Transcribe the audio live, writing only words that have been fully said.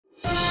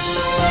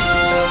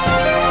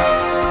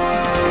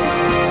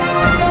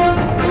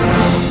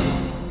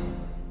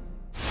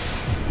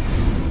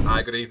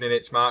evening,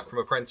 it's Mark from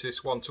Apprentice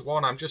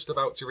 1-to-1. I'm just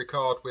about to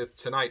record with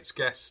tonight's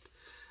guest,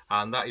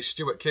 and that is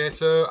Stuart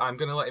Cato. I'm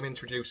going to let him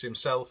introduce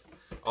himself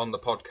on the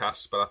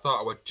podcast, but I thought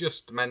I would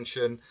just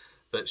mention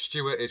that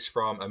Stuart is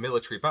from a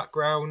military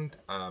background.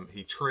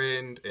 He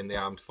trained in the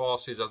armed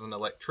forces as an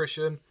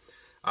electrician,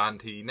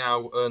 and he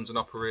now owns and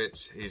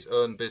operates his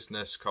own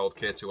business called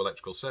Cato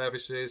Electrical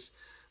Services,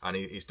 and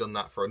he's done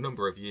that for a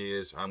number of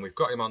years, and we've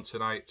got him on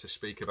tonight to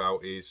speak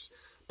about his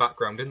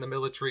background in the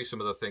military, some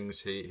of the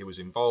things he was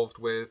involved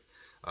with,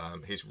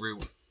 his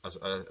route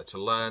to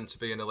learn to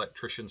be an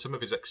electrician, some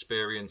of his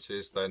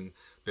experiences then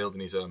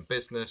building his own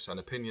business, and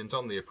opinions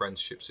on the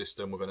apprenticeship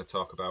system. We're going to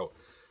talk about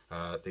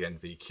the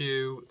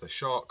NVQ, the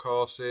short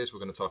courses, we're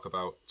going to talk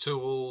about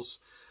tools,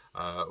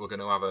 we're going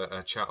to have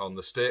a chat on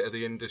the state of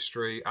the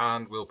industry,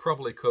 and we'll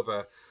probably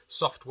cover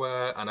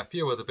software and a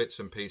few other bits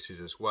and pieces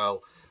as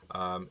well.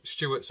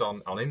 Stuart's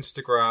on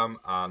Instagram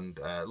and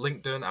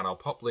LinkedIn, and I'll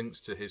pop links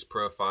to his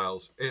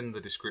profiles in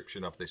the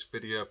description of this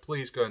video.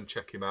 Please go and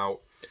check him out.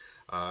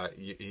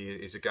 He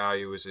is a guy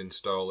who is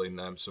installing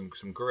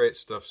some great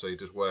stuff, so he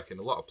does work in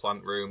a lot of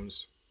plant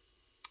rooms,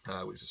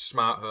 with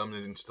smart home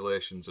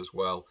installations as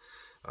well.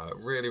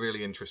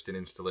 Really interesting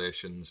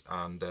installations,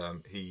 and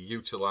he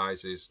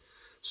utilises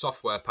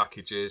software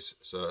packages,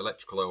 so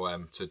electrical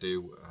OM, to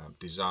do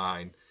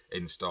design,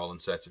 install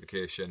and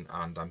certification,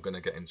 and I'm going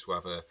to get him to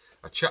have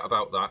a chat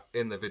about that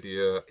in the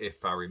video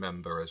if I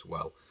remember as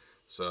well.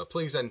 So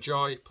please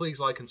enjoy, please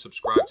like and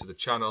subscribe to the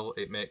channel.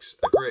 It makes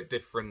a great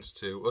difference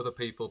to other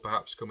people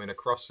perhaps coming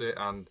across it,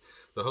 and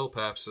the whole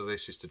purpose of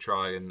this is to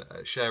try and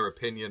share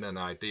opinion and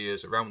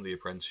ideas around the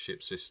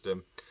apprenticeship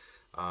system,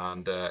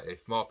 and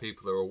if more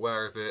people are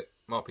aware of it,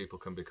 more people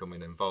can become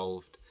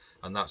involved,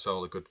 and that's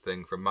all a good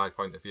thing from my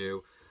point of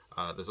view.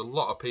 There's a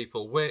lot of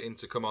people waiting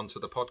to come onto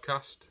the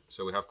podcast,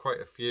 so we have quite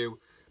a few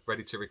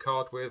ready to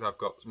record with. I've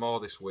got more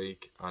this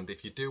week, and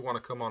if you do want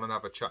to come on and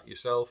have a chat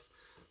yourself,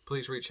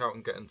 please reach out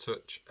and get in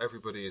touch.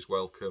 Everybody is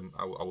welcome.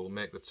 I will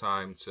make the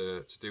time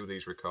to do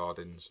these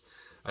recordings.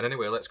 And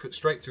anyway, let's cut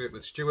straight to it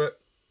with Stuart.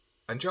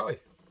 Enjoy.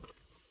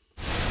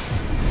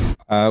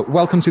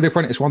 Welcome to the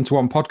Apprentice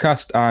 1-to-1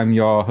 podcast. I'm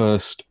your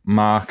host,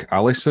 Mark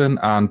Allison,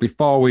 and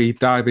before we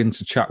dive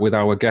into chat with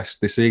our guest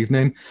this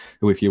evening,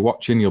 who if you're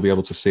watching, you'll be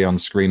able to see on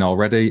screen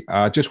already,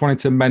 I just wanted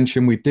to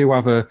mention we do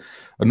have a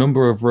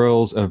number of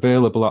roles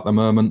available at the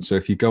moment, so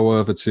if you go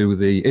over to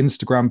the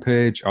Instagram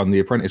page on the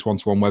Apprentice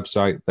 1-to-1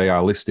 website, they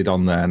are listed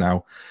on there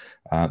now.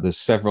 There's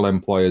several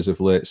employers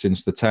of late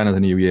since the turn of the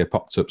new year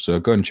popped up, so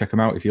go and check them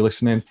out if you're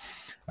listening.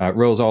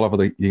 Roles all over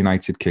the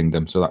United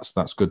Kingdom, so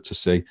that's good to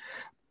see.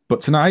 But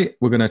tonight,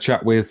 we're going to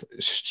chat with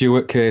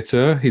Stuart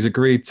Cato. He's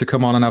agreed to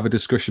come on and have a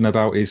discussion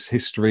about his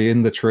history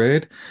in the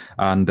trade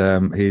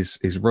and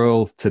his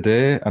role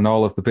today and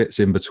all of the bits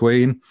in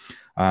between.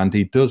 And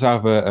he does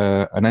have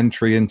an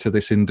entry into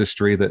this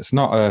industry that's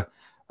not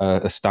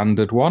a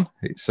standard one.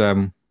 It's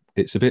a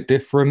bit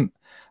different.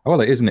 Well,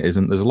 it isn't.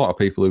 There's a lot of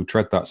people who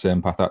tread that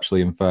same path,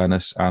 actually, in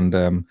fairness.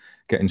 And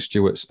getting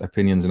Stuart's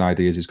opinions and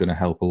ideas is going to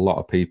help a lot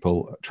of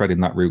people treading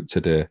that route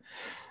today.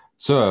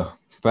 So,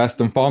 first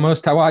and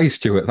foremost, how are you,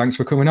 Stuart? Thanks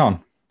for coming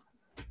on.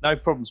 No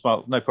problems,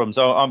 Mark. No problems.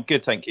 I'm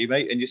good, thank you,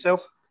 mate. And yourself?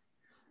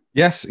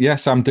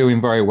 Yes, I'm doing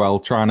very well.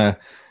 Trying to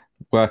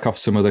work off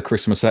some of the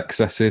Christmas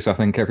excesses. I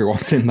think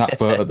everyone's in that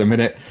boat at the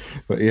minute.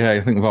 But yeah, I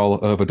think we've all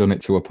overdone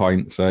it to a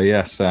point. So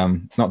yes,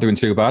 not doing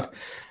too bad.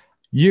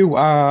 You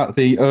are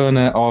the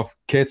owner of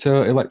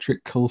Cato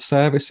Electrical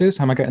Services.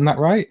 Am I getting that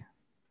right?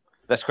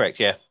 That's correct.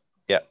 Yeah.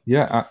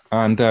 Yeah.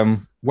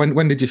 And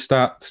when did you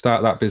start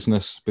that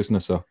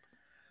business up?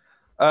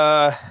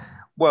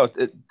 Well,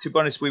 to be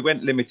honest, we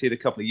went limited a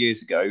couple of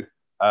years ago,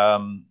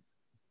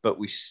 but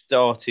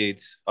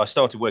I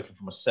started working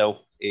for myself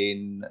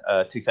in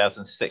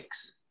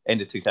 2006,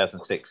 end of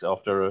 2006,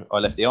 after I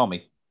left the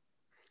army.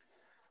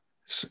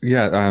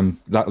 Yeah,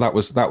 that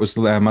was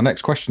my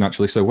next question,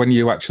 actually. So when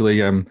you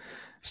actually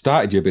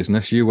started your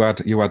business, you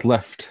had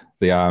left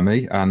the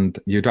army and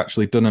you'd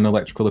actually done an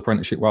electrical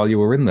apprenticeship while you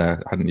were in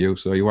there, hadn't you?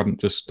 So you hadn't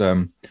just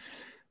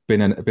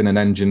been an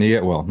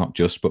engineer, well, not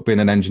just, but been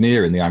an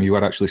engineer in the army. You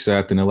had actually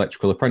served an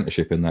electrical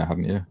apprenticeship in there,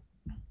 hadn't you?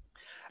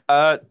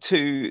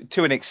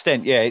 To an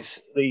extent, yeah.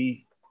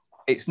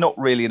 It's not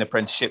really an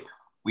apprenticeship.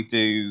 We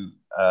do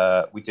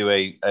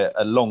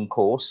a long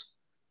course,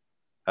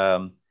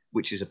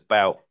 which is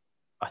about,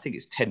 I think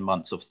it's 10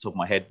 months off the top of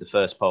my head, the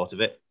first part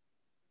of it.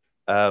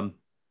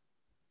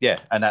 Yeah,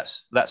 and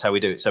that's how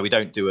we do it. So we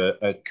don't do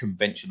a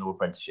conventional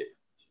apprenticeship.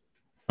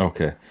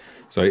 Okay,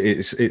 so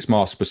it's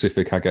more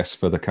specific, I guess,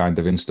 for the kind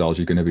of installs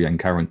you're going to be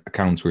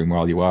encountering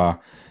while you are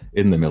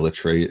in the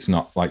military. It's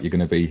not like you're going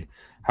to be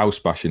house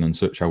bashing and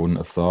such, I wouldn't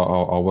have thought,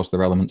 or was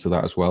there elements of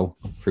that as well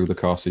through the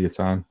course of your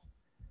time?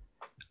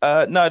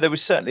 No, there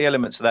was certainly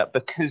elements of that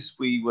because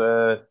we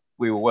were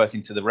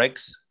working to the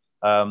regs.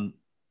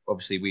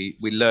 Obviously,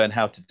 we learn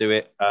how to do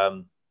it.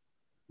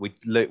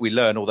 We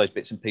learn all those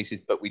bits and pieces,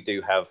 but we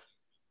do have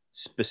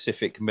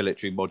specific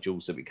military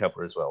modules that we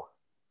cover as well.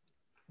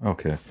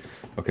 Okay,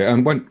 okay.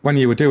 And when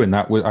you were doing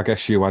that, I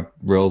guess you had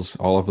roles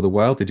all over the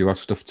world. Did you have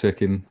stuff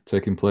taking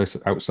place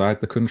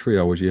outside the country,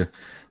 or was you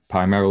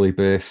primarily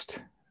based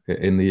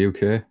in the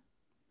UK?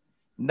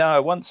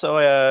 No, once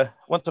I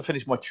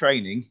finished my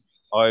training,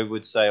 I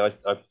would say I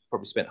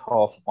probably spent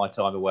half of my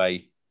time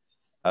away.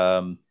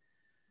 Um,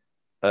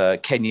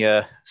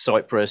 Kenya,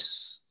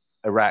 Cyprus,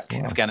 Iraq,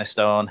 Wow,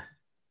 Afghanistan.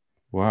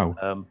 wow.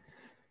 Um,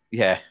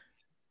 yeah,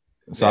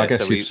 So I yeah.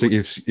 So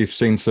guess you've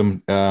seen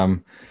some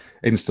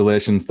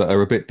installations that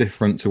are a bit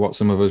different to what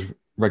some of us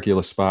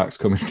regular sparks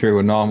coming through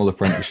a normal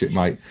apprenticeship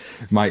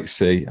might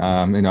see.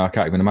 I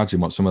can't even imagine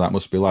what some of that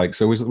must be like.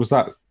 So was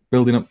that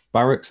building up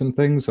barracks and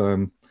things,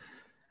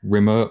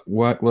 remote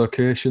work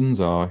locations,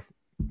 or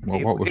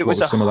it what was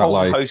was a some of that whole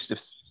like? host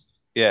of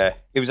yeah,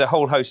 it was a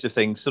whole host of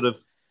things. Sort of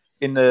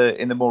in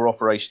the more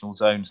operational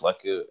zones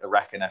like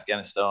Iraq and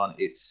Afghanistan,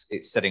 it's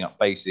setting up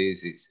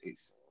bases,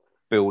 it's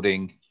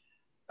building.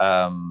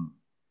 Um,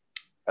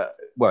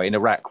 well, in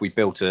Iraq, we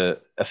built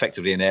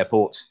effectively an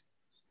airport.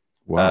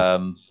 Wow,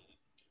 Um,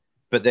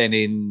 but then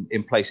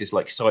in places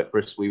like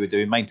Cyprus, we were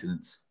doing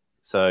maintenance.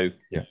 So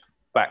yeah,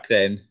 back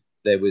then,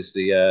 there used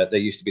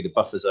to be the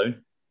buffer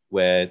zone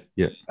where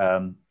yeah.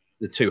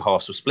 the two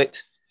halves were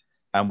split,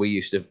 and we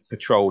used to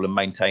patrol and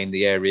maintain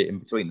the area in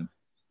between them.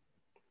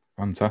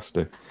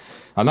 Fantastic.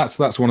 And that's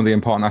one of the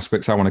important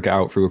aspects I want to get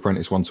out through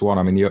Apprentice 1-1.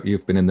 I mean,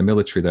 you've been in the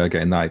military there,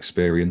 getting that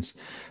experience,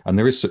 and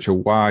there is such a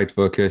wide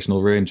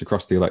vocational range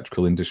across the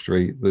electrical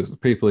industry. There's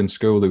people in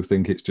school who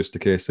think it's just a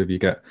case of you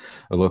get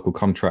a local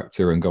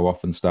contractor and go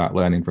off and start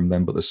learning from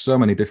them. But there's so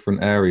many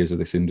different areas of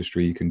this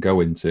industry you can go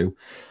into,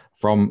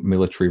 from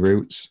military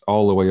routes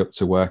all the way up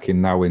to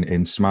working now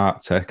in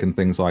smart tech and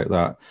things like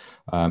that.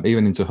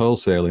 Even into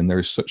wholesaling, there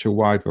is such a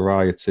wide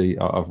variety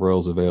of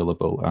roles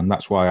available, and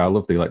that's why I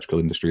love the electrical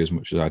industry as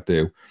much as I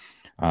do.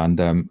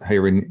 And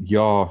hearing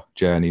your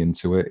journey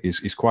into it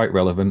is quite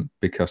relevant,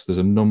 because there's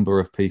a number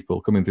of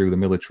people coming through the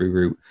military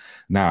route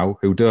now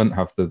who don't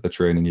have the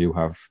training you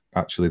have.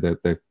 Actually,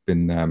 they've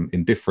been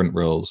in different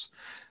roles.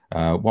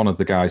 One of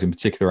the guys in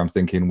particular I'm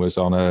thinking was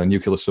on a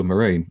nuclear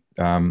submarine.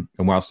 And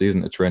whilst he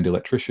isn't a trained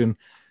electrician,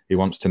 he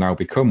wants to now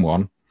become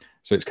one.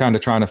 So it's kind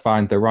of trying to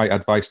find the right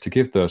advice to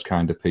give those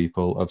kind of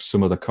people of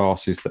some of the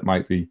courses that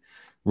might be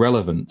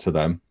relevant to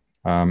them.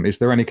 Is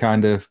there any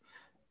kind of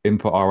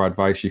input or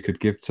advice you could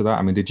give to that?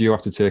 I mean, did you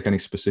have to take any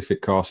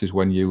specific courses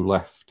when you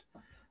left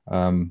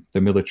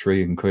the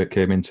military and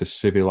came into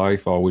civil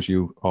life, or was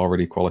you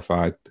already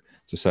qualified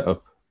to set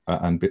up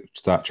and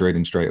start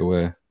trading straight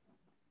away?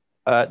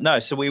 No,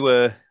 so we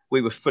were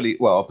fully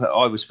well.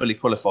 I was fully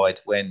qualified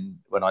when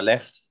I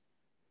left.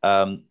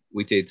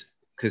 We did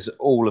because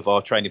all of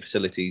our training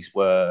facilities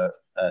were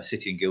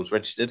City and Guilds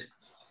registered.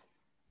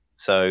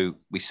 So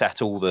we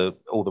sat all the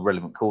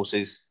relevant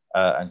courses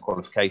and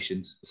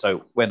qualifications.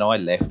 So when I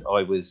left,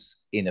 I was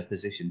in a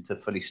position to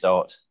fully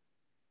start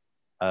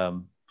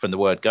from the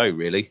word go.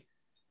 Really,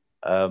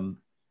 um,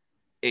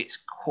 it's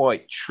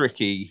quite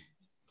tricky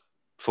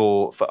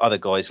for other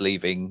guys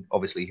leaving,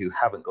 obviously, who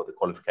haven't got the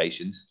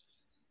qualifications,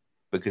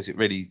 because it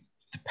really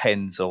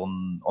depends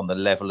on the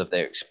level of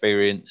their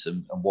experience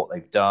and what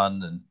they've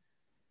done,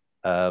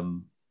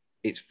 and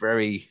it's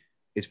very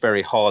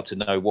hard to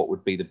know what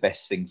would be the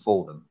best thing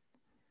for them.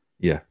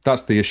 Yeah,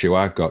 that's the issue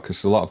I've got,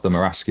 because a lot of them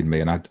are asking me,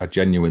 and I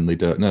genuinely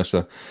don't know.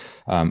 So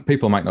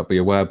people might not be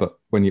aware, but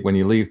when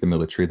you leave the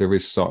military, there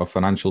is sort of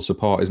financial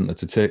support, isn't there,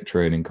 to take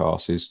training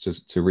courses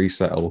to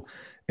resettle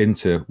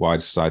into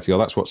wider society. Or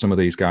that's what some of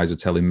these guys are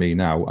telling me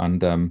now,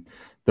 and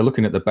they're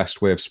looking at the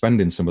best way of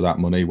spending some of that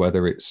money,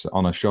 whether it's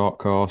on a short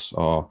course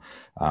or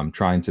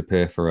trying to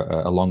pay for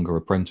a longer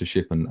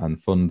apprenticeship and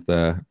fund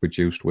their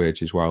reduced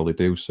wages while they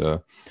do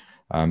so.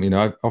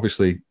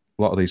 Obviously,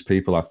 a lot of these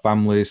people have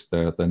families.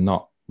 They're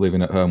not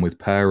living at home with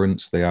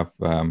parents. They have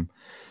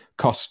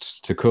costs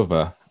to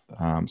cover.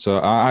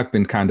 So I've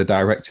been kind of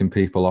directing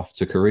people off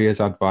to careers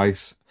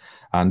advice,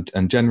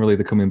 and generally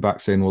they're coming back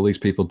saying, well, these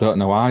people don't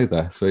know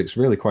either. So it's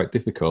really quite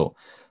difficult.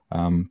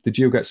 Did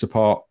you get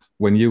support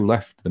when you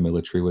left the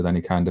military with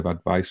any kind of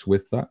advice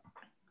with that?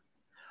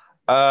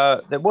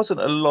 There wasn't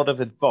a lot of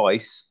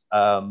advice.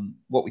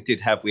 What we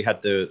did have, we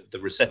had the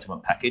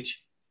resettlement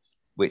package,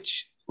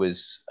 which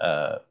was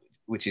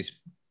which is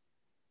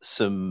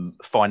some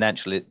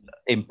financial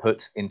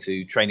input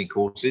into training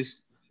courses.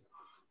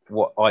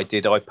 What I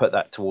did, I put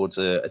that towards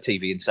a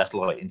TV and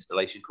satellite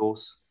installation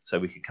course, so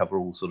we could cover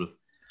all sort of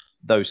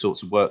those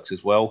sorts of works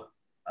as well.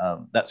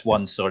 That's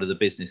one side of the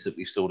business that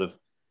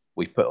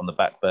we've put on the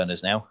back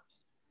burners now,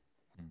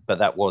 but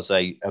that was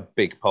a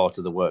big part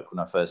of the work when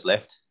I first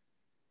left.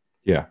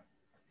 Yeah.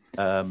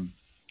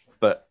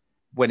 But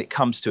when it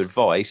comes to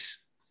advice,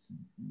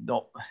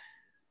 not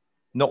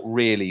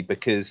really,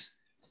 because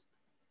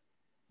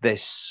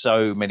there's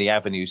so many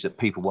avenues that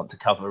people want to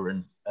cover,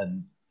 and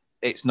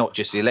it's not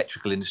just the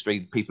electrical industry.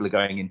 People are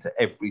going into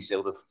every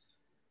sort of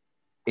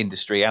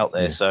industry out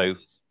there. Yeah. So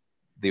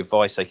the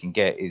advice they can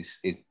get is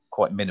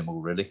quite minimal,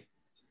 really.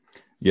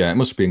 Yeah, it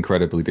must be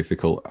incredibly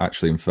difficult,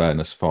 actually, in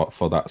fairness,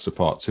 for that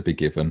support to be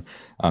given.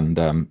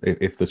 And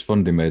if there's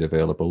funding made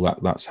available,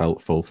 that's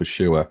helpful for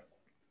sure.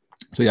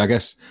 So yeah, I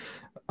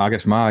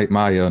guess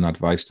my own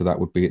advice to that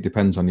would be it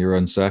depends on your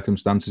own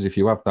circumstances. If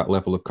you have that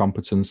level of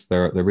competence,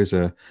 there is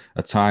a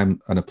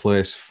time and a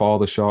place for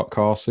the short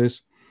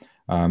courses.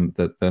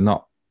 That they're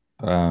not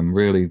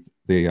really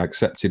the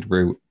accepted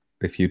route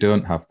if you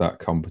don't have that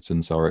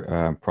competence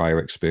or prior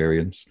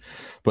experience.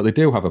 But they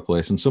do have a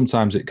place, and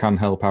sometimes it can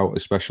help out,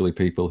 especially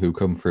people who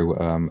come through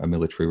a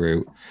military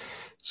route.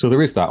 So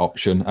there is that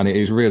option, and it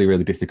is really,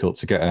 really difficult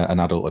to get an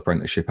adult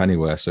apprenticeship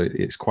anywhere. So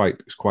it's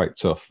quite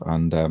tough,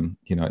 and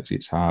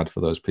it's hard for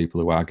those people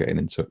who are getting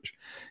in touch.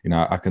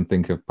 I can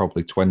think of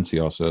probably 20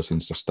 or so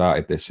since I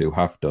started this who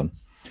have done.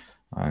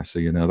 So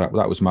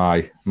that was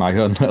my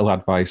own little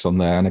advice on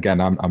there. And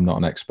again, I'm not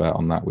an expert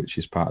on that, which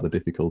is part of the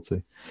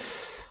difficulty.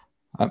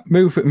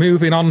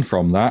 Moving on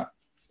from that,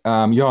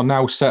 you're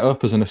now set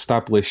up as an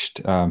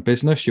established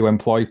business. You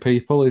employ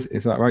people,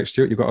 is that right,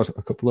 Stuart? You've got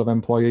a couple of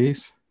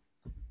employees.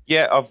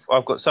 Yeah,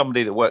 I've got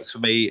somebody that works for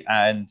me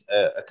and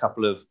a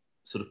couple of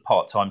sort of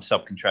part-time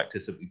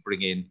subcontractors that we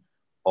bring in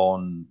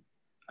on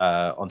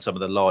some of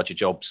the larger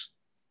jobs.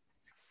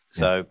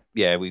 So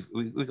yeah,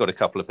 we've got a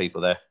couple of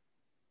people there.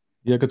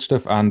 Yeah, good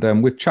stuff.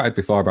 And we've chatted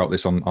before about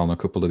this on a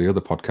couple of the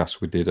other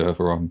podcasts we did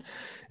over on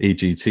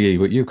EGTE,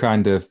 but you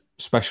kind of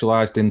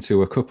specialised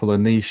into a couple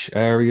of niche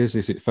areas,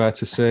 is it fair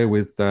to say,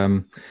 with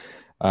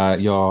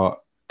your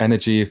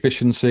energy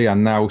efficiency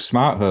and now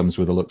smart homes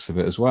with the looks of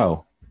it as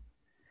well?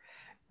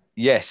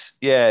 Yes,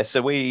 yeah.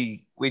 So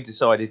we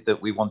decided that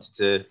we wanted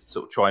to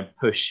sort of try and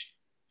push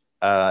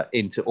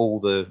into all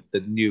the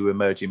new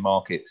emerging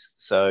markets.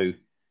 So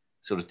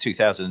sort of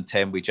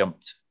 2010, we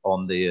jumped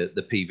on the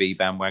PV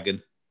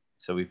bandwagon.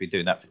 So we've been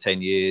doing that for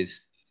 10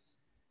 years.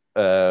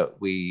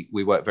 We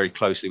work very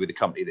closely with a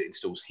company that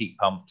installs heat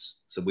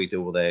pumps. So we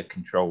do all their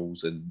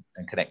controls and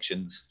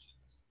connections.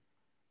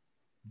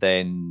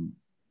 Then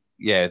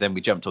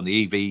we jumped on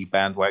the EV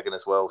bandwagon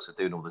as well. So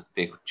doing all the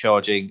vehicle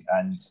charging.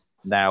 And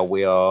now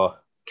we are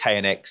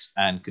KNX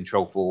and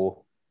Control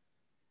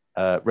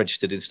 4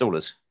 registered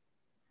installers.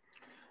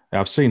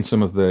 I've seen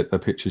some of the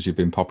pictures you've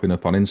been popping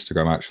up on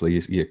Instagram.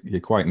 Actually, you're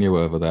quite new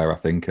over there, I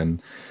think,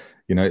 and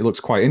it looks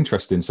quite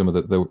interesting, some of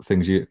the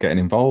things you're getting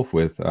involved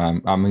with.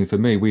 I mean, for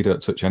me, we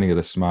don't touch any of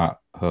the smart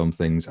home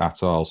things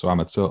at all, so I'm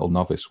a total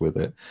novice with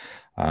it.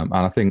 And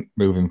I think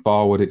moving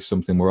forward, it's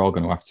something we're all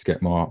going to have to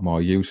get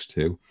more used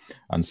to.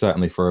 And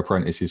certainly for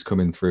apprentices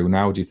coming through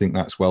now, do you think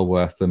that's well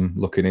worth them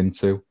looking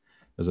into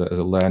as a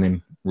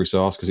learning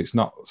resource? Because it's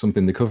not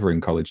something they cover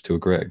in college to a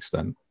great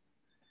extent.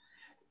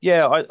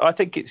 Yeah, I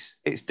think it's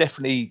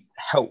definitely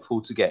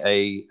helpful to get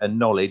a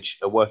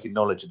working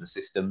knowledge of the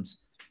systems,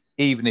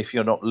 even if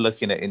you're not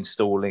looking at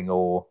installing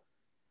or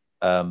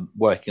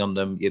working on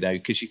them,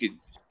 because you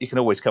can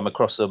always come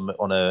across them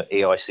on a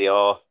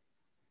EICR,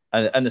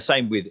 and the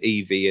same with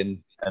EV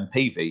and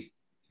PV.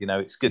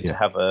 It's good to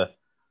have a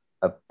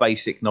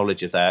basic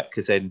knowledge of that,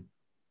 because then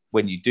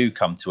when you do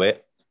come to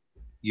it,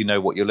 you know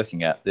what you're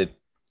looking at. The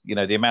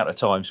amount of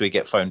times we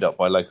get phoned up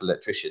by local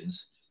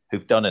electricians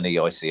who've done an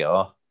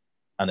EICR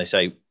and they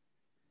say,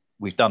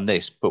 we've done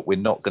this, but we're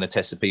not going to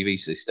test the PV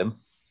system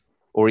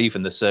or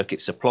even the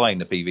circuit supplying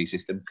the PV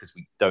system because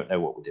we don't know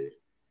what we're doing.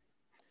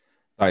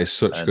 That is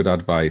such good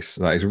advice.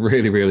 That is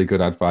really, really good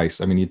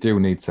advice. I mean, you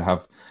do need to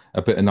have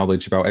a bit of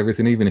knowledge about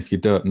everything, even if you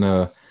don't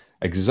know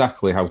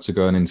exactly how to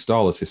go and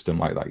install a system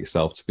like that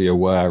yourself. To be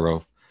aware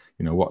of,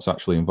 what's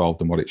actually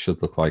involved and what it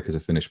should look like as a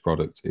finished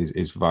product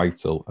is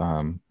vital.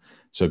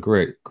 So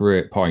great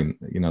point.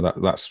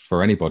 That's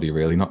for anybody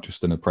really, not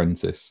just an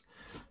apprentice.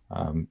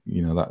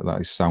 That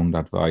is sound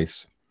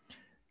advice.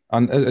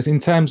 And in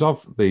terms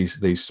of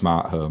these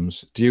smart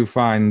homes, do you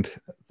find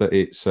that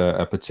it's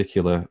a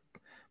particular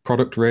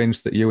product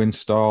range that you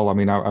install? I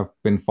mean, I've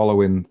been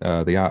following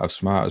the Art of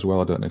Smart as well.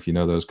 I don't know if you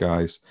know those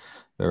guys.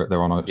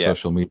 They're on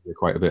social media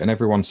quite a bit, and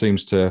everyone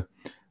seems to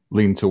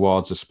lean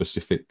towards a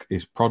specific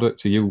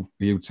product. Are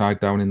you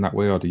tied down in that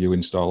way, or do you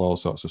install all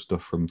sorts of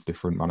stuff from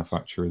different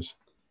manufacturers?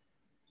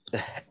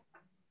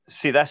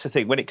 See, that's the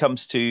thing. When it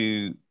comes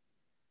to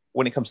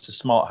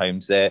smart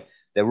homes, they're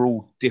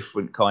all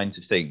different kinds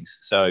of things.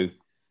 So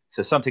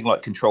something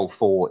like Control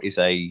 4 is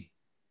a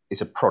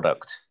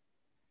product,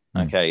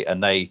 okay,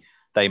 and they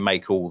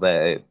make all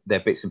their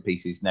bits and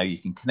pieces. Now you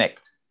can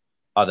connect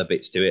other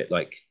bits to it,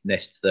 like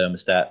Nest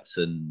thermostats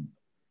and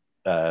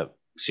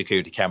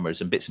security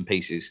cameras and bits and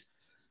pieces.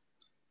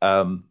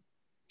 So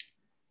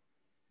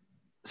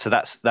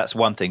that's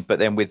one thing. But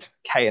then with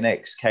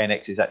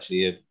KNX is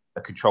actually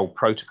a control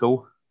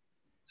protocol.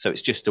 So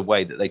it's just a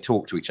way that they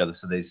talk to each other.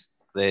 So there's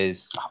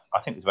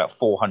I think there's about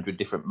 400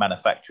 different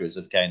manufacturers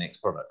of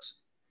KNX products.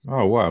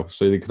 Oh wow!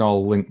 So they can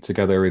all link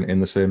together in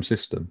the same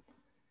system.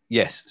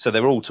 Yes, so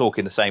they're all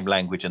talking the same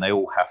language, and they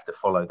all have to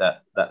follow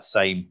that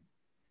same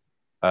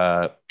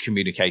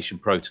communication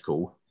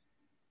protocol.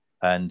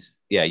 And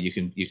yeah, you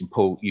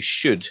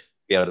should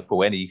be able to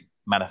pull any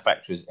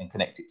manufacturers and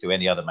connect it to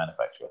any other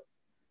manufacturer.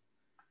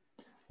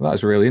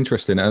 That's really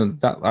interesting,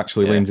 and that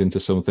actually Yeah. leans into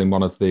something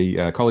one of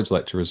the college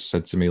lecturers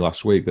said to me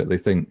last week, that they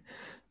think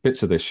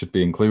bits of this should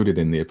be included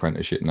in the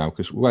apprenticeship now,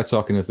 because we're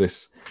talking of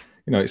this,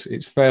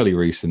 it's fairly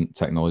recent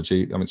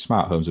technology. I mean,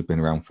 smart homes have been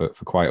around for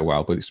quite a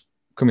while, but it's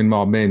becoming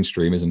more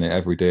mainstream, isn't it,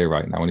 every day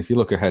right now? And if you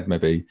look ahead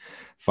maybe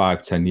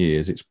 5, 10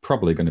 years, it's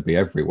probably going to be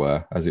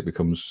everywhere as it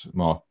becomes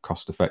more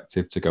cost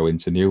effective to go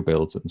into new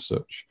builds and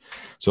such.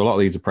 So a lot of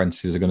these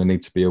apprentices are going to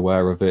need to be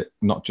aware of it,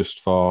 not just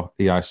for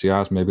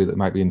EICRs, maybe that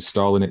might be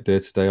installing it day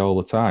to day all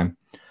the time.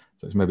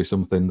 So it's maybe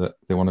something that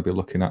they want to be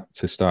looking at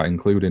to start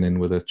including in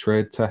with the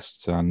trade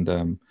tests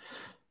and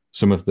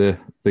some of the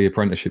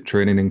apprenticeship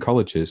training in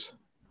colleges.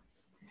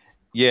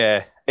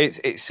 Yeah,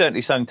 it's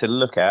certainly something to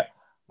look at.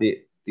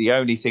 The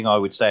only thing I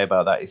would say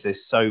about that is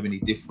there's so many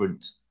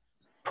different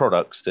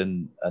products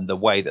and the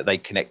way that they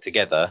connect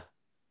together.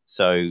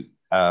 So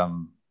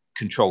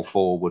Control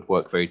 4 would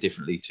work very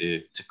differently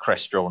to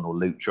Crestron or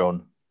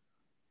Lutron.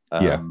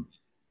 Yeah.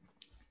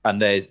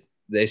 And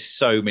there's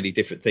so many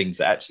different things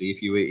that actually,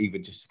 if you were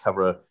even just to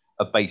cover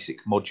a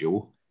basic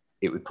module,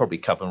 it would probably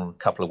cover in a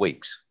couple of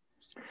weeks.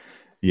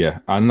 Yeah,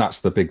 and that's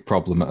the big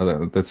problem.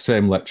 The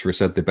same lecturer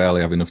said they barely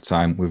have enough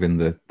time within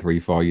the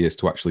 3-4 years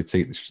to actually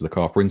teach the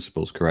core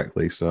principles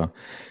correctly. So,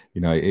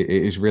 it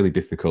is really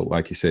difficult,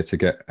 like you say, to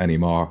get any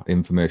more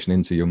information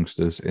into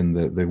youngsters in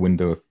the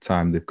window of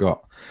time they've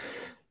got.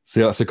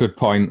 So that's a good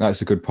point.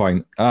 That's a good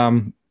point.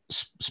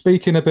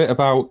 Speaking a bit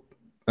about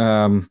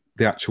the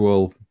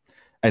actual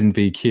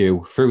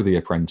NVQ through the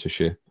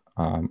apprenticeship,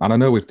 and I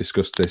know we've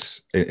discussed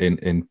this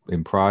in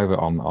private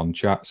on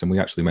chats, and we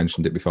actually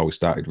mentioned it before we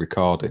started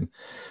recording.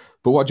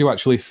 But what do you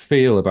actually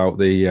feel about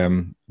the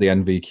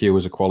NVQ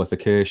as a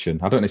qualification?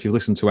 I don't know if you've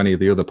listened to any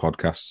of the other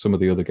podcasts. Some of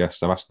the other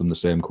guests, I've asked them the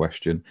same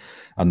question,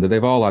 and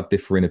they've all had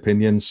differing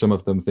opinions. Some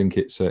of them think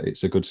it's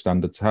a good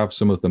standard to have.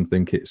 Some of them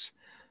think it's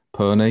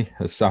pony,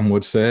 as Sam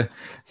would say.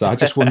 So I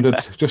just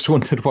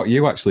wondered what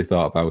you actually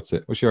thought about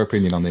it. What's your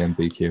opinion on the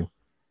NVQ?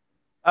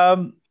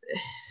 Um,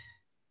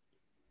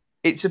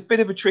 it's a bit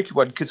of a tricky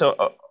one because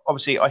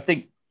obviously I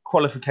think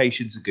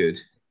qualifications are good,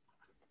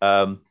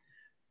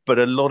 but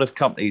a lot of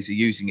companies are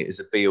using it as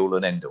a be all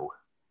and end all.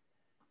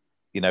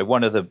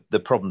 One of the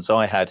problems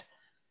I had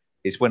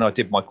is when I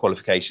did my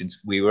qualifications,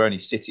 we were only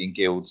city and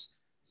guilds.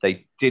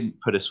 They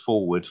didn't put us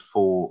forward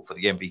for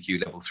the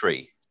NVQ level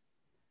 3.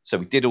 So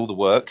we did all the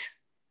work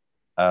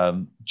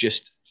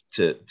just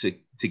to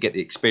get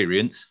the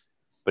experience,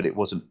 but it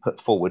wasn't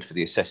put forward for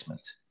the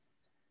assessment.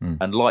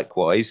 And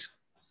likewise,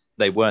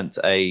 they weren't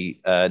a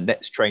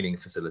NETS training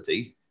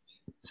facility.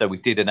 So we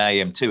did an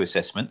AM2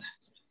 assessment,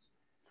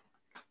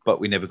 but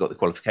we never got the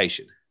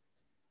qualification.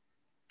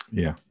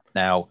 Yeah.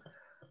 Now,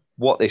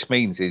 what this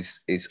means is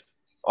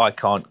I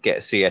can't get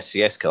a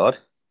CSCS card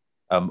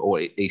or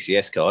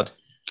ECS card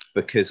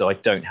because I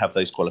don't have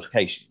those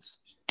qualifications.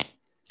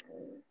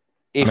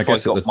 If I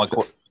got my...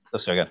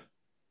 sorry, again.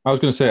 I was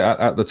going to say,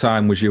 at the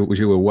time, was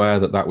you aware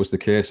that was the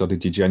case, or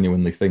did you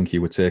genuinely think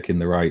you were taking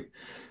the right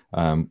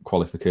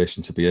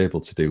qualification to be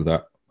able to do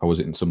that, or was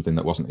it something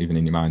that wasn't even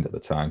in your mind at the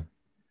time?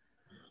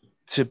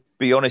 To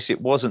be honest, it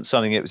wasn't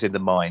something that was in the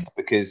mind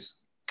because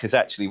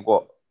actually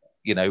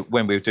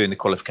when we were doing the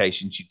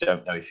qualifications, you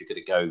don't know if you're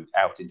going to go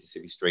out into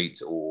city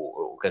streets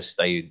or go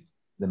stay in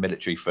the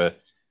military for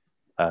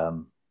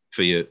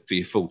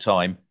your full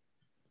time.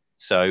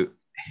 So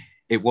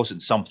it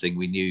wasn't something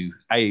we knew.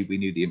 A, we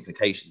knew the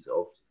implications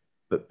of,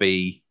 but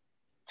B,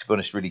 to be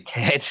honest, really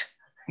cared.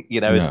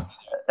 No.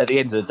 At the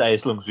end of the day,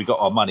 as long as we got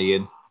our money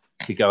and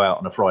could go out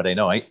on a Friday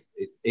night,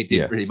 it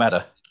didn't really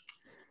matter.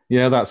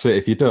 Yeah, that's it.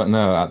 If you don't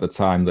know at the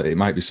time that it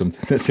might be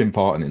something that's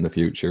important in the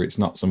future, it's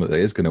not something that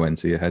is going to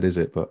enter your head, is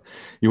it? But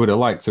you would have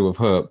liked to have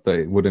hoped that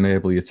it would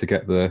enable you to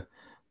get the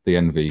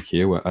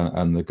NVQ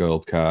and the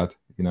gold card.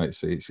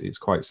 It's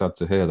quite sad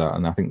to hear that.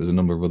 And I think there's a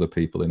number of other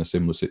people in a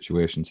similar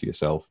situation to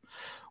yourself,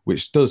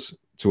 which does,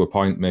 to a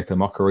point, make a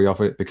mockery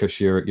of it because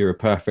you're a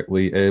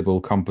perfectly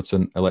able,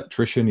 competent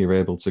electrician. You're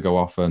able to go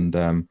off and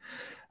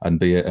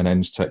be an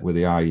eng tech with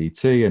the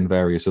IET and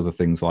various other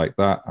things like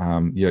that.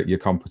 Your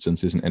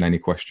competence isn't in any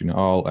question at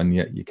all, and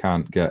yet you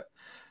can't get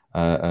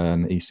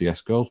an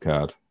ECS gold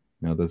card.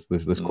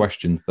 There's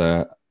questions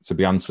there to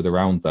be answered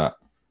around that.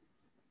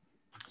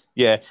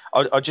 Yeah,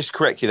 I'll just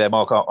correct you there,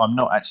 Mark. I'm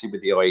not actually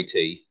with the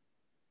IET.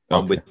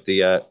 I'm with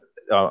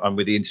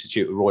the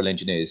Institute of Royal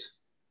Engineers.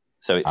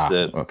 So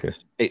it's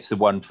it's the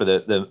one for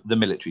the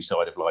military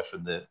side of life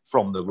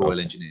from the Royal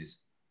Engineers.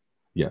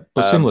 Yeah,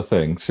 but similar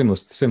thing,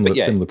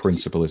 similar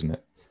principle, isn't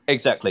it?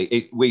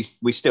 Exactly.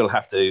 We still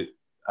have to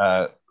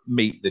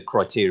meet the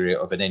criteria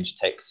of an eng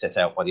tech set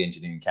out by the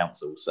Engineering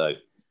Council. So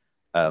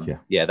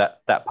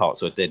that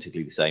part's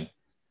identically the same.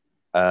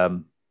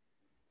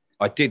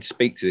 I did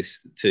speak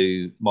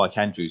to Mike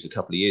Andrews a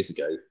couple of years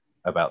ago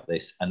about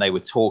this, and they were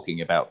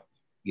talking about,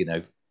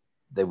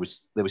 there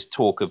was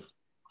talk of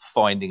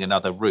finding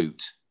another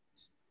route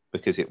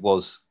because it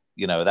was,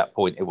 at that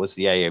point it was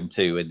the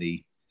AM2 and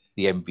the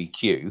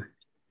MVQ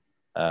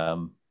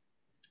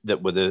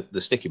that were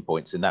the sticking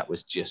points, and that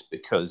was just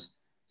because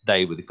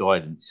they were the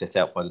guidance set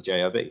out by the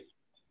JIB.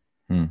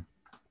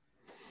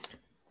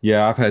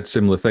 Yeah, I've heard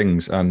similar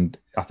things, and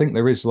I think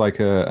there is like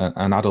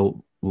an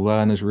adult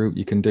learners route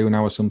you can do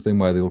now or something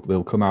where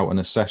they'll come out and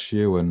assess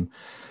you and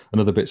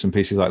other bits and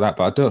pieces like that.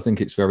 But I don't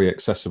think it's very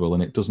accessible,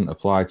 and it doesn't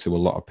apply to a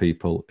lot of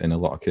people in a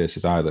lot of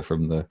cases either.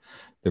 From the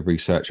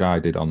research I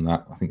did on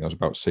that, I think that was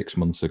about 6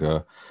 months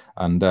ago,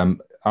 and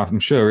I'm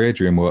sure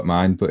Adrian won't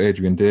mind, but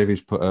Adrian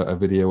Davies put a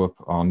video up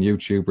on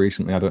YouTube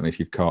recently. I don't know if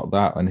you've caught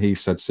that, and he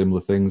said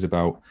similar things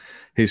about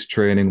his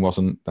training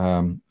wasn't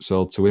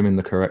sold to him in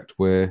the correct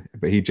way,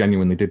 but he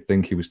genuinely did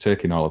think he was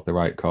taking all of the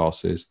right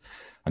courses,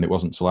 and it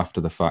wasn't till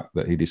after the fact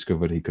that he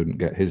discovered he couldn't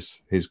get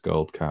his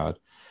gold card.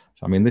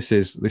 So I mean, this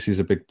is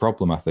a big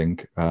problem, I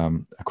think,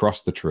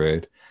 across the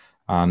trade.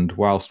 And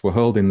whilst we're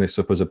holding this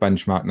up as a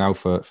benchmark now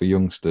for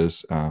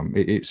youngsters,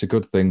 it's a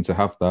good thing to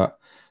have that,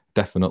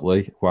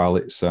 definitely, while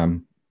it's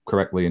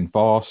correctly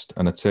enforced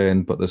and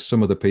attained. But there's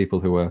some of the people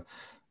who are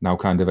now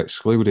kind of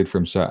excluded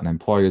from certain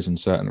employers and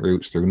certain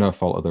routes through no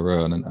fault of their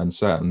own, and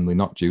certainly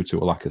not due to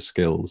a lack of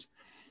skills.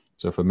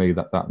 So for me,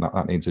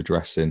 that needs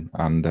addressing,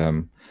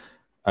 and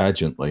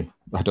urgently.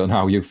 I don't know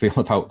how you feel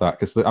about that,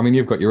 because I mean,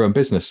 you've got your own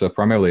business, so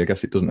primarily I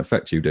guess it doesn't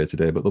affect you day to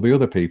day, but there'll be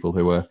other people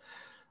who are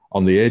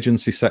on the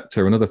agency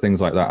sector and other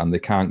things like that, and they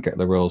can't get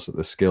the roles that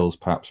the skills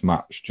perhaps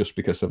match just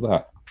because of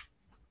that.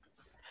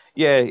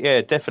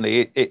 Yeah,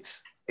 definitely.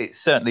 It's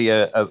certainly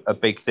a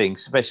big thing,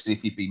 especially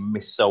if you've been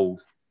missold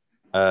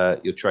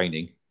your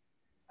training.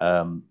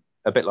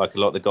 A bit like a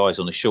lot of the guys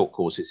on the short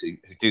courses who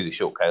do the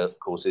short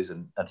courses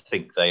and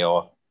think they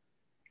are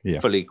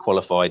fully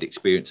qualified,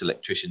 experienced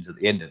electricians at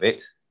the end of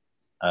it,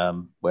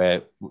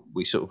 where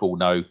we sort of all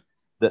know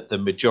that the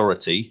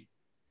majority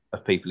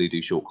of people who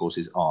do short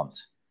courses aren't.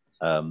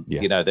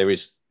 You know, there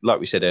is, like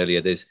we said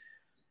earlier, there's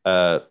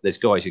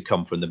guys who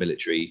come from the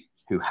military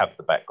who have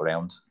the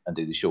background and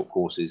do the short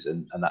courses,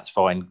 and that's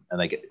fine, and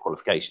they get the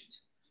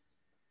qualifications.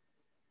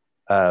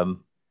 So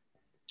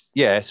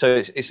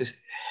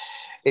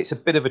it's a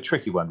bit of a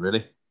tricky one,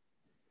 really.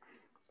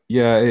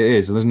 Yeah, it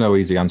is. And there's no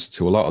easy answer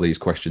to a lot of these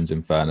questions,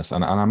 in fairness.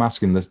 And I'm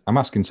asking this, I'm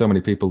asking so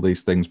many people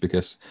these things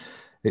because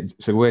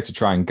it's a way to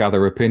try and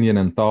gather opinion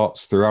and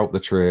thoughts throughout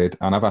the trade.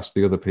 And I've asked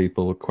the other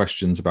people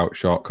questions about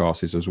short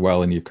courses as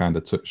well, and you've kind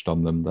of touched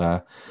on them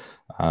there.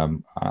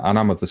 And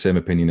I'm of the same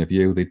opinion of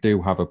you. They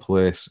do have a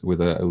place with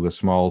a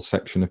small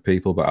section of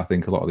people, but I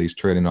think a lot of these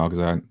training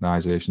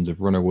organisations have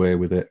run away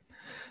with it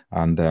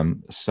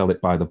and sell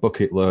it by the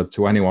bucket load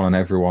to anyone and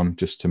everyone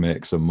just to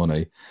make some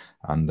money.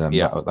 And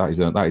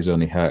that is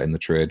only hurting the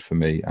trade for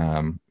me.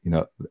 You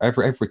know,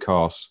 every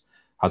course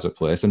has a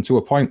place, and to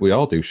a point, we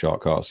all do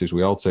short courses.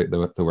 We all take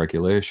the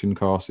regulation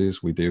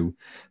courses. We do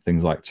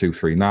things like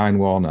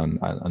 2391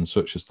 and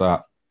such as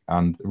that.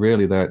 And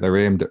really, they're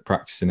aimed at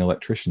practicing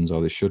electricians,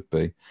 or they should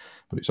be.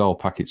 But it's all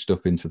packaged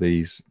up into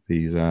these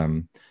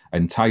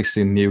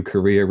enticing new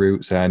career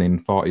routes, earning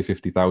 40,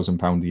 50,000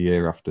 pound a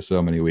year after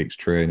so many weeks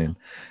training.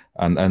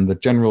 And the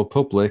general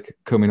public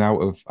coming out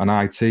of an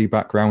IT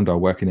background or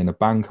working in a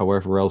bank or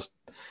wherever else,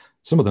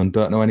 some of them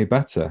don't know any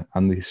better,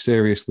 and they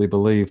seriously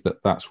believe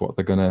that that's what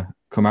they're going to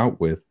come out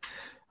with.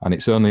 And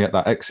it's only at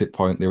that exit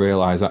point they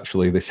realise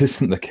actually this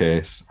isn't the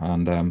case,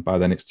 and by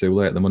then it's too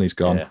late. The money's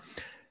gone. Yeah.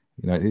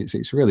 You know,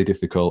 it's really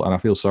difficult, and I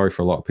feel sorry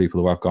for a lot of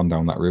people who have gone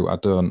down that route. I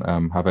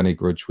don't have any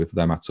grudge with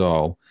them at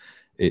all.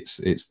 It's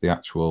the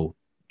actual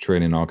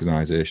training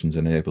organisations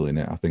enabling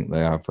it. I think they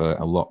have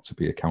a lot to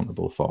be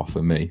accountable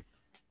for me.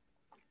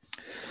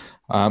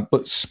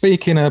 But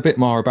speaking a bit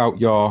more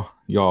about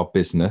your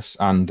business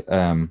and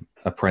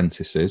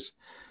apprentices,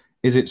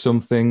 is it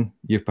something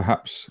you've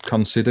perhaps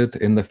considered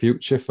in the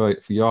future for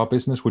your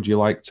business? Would you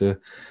like to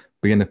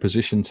be in a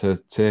position to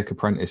take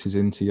apprentices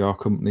into your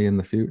company in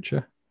the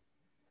future?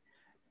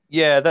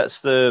 Yeah,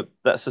 that's the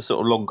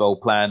sort of long goal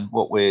plan.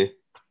 What we're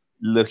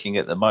looking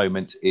at the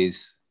moment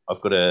is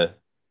I've got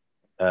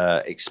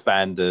to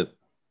expand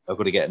I've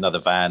got to get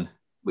another van,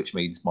 which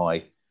means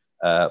my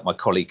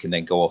colleague can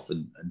then go off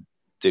and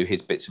do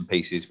his bits and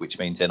pieces, which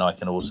means then I've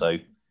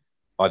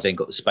then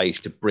got the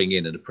space to bring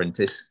in an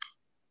apprentice.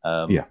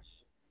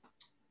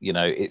 You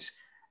know,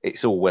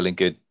 it's all well and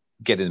good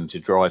getting them to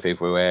drive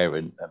everywhere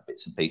and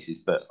bits and pieces,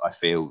 but I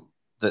feel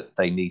that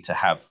they need to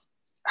have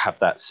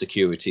that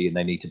security, and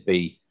they need to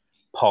be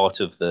part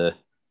of the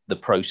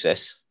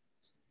process.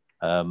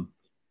 And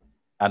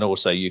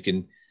also, you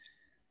can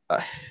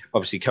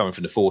obviously, coming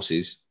from the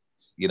forces,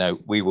 you know,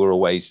 we were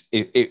always,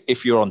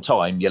 if you're on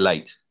time, you're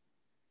late.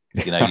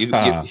 You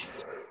know,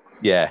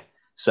 yeah.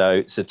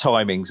 So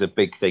timing's a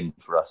big thing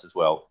for us as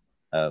well.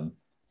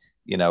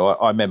 You know,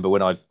 I remember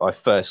when I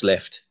first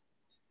left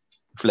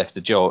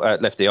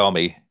the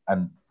army,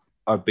 and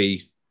I'd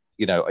be,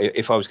 you know,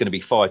 if I was going to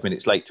be 5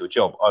 minutes late to a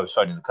job, I was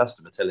phoning the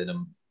customer telling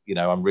them, you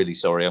know, I'm really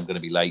sorry, I'm going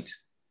to be late.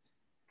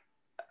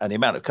 And the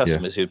amount of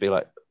customers who'd be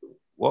like,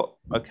 what?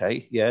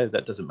 Okay, yeah,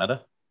 that doesn't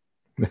matter.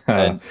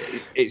 And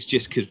it's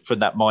just because from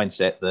that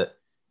mindset that,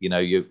 you know,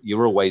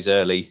 you're always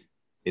early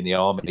in the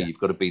army, you've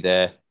got to be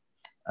there.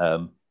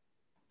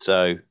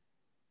 So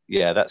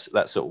yeah, that's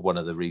sort of one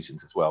of the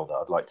reasons as well that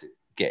I'd like to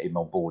get him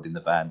on board in the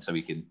van, so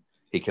he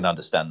can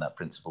understand that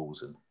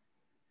principles. And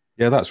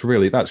Yeah, that's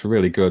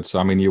really good. So,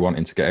 I mean, you're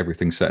wanting to get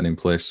everything set and in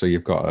place so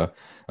you've got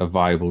a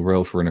viable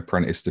role for an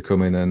apprentice to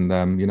come in and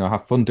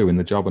have fun doing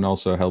the job and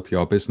also help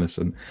your business.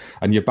 And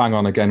you bang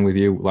on again with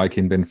you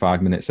liking being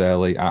 5 minutes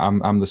early.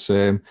 I'm the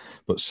same,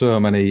 but so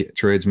many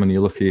tradesmen,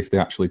 you're lucky if they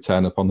actually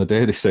turn up on the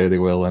day they say they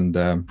will. And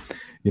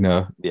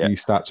Yeah. you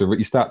start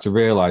to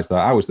realize that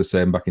I was the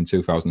same back in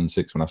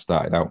 2006 when I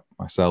started out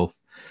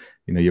myself.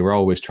 You're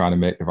always trying to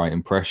make the right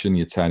impression.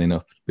 You're turning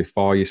up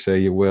before you say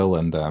you will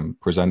and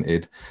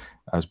presented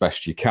as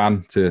best you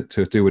can to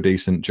do a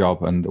decent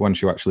job. And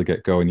once you actually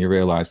get going, you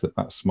realize that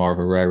that's more of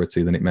a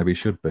rarity than it maybe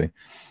should be.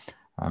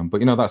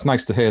 But that's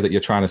nice to hear that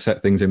you're trying to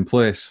set things in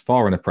place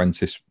for an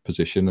apprentice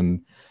position,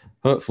 and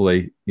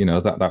hopefully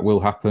that will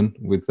happen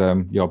with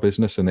your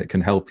business, and it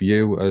can help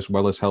you as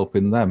well as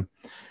helping them.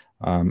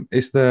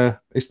 Is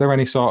there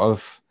any sort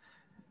of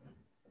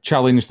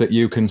challenge that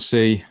you can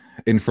see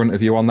in front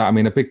of you on that? I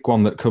mean, a big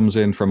one that comes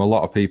in from a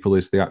lot of people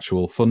is the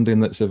actual funding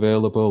that's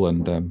available,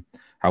 and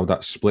how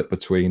that's split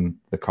between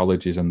the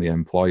colleges and the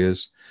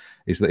employers.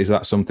 Is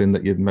that something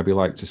that you'd maybe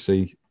like to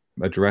see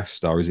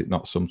addressed, or is it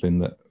not something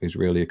that is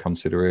really a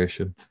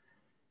consideration?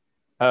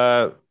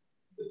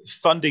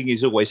 Funding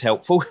is always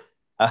helpful,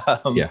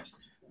 Yeah.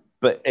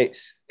 but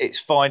it's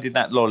finding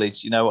that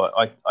knowledge.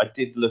 I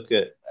did look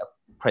at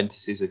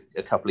apprentices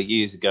a couple of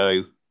years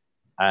ago,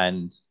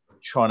 and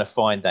trying to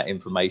find that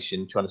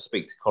information, trying to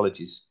speak to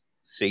colleges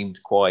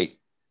seemed quite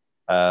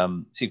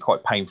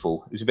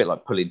painful. It was a bit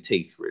like pulling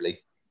teeth, really.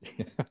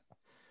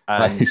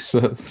 That is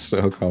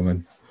so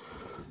common.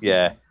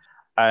 Yeah,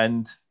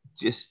 and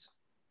just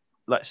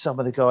like some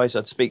of the guys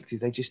I'd speak to,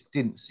 they just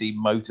didn't seem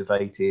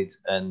motivated,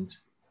 and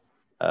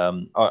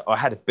I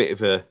had a bit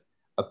of a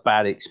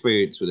bad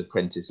experience with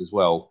apprentice as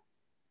well.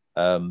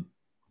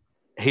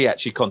 He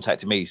actually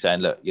contacted me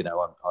saying, "Look,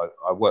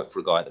 I work for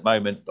a guy at the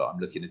moment, but I'm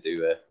looking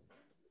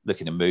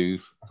to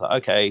move." I was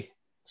like, "Okay."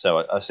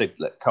 So I said,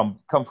 "Look, come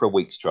for a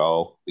week's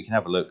trial. We can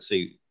have a look,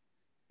 see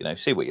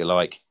what you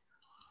like."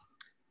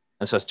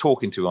 And so I was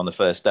talking to him on the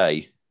first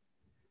day,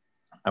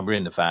 and we're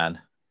in the van,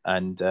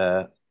 and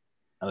I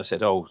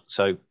said, "Oh,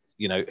 so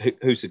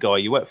who's the guy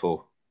you work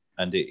for?"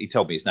 And he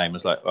told me his name. I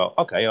was like, "Well,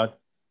 okay, I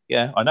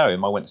know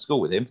him. I went to school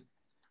with him,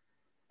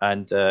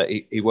 and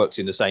he works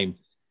in the same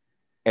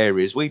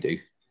area as we do."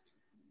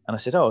 And I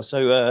said, "Oh,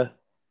 so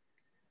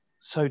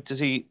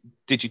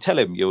did you tell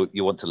him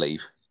you want to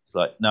leave?" He's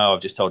like, "No,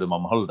 I've just told him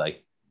I'm on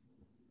holiday."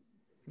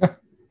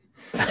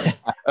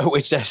 At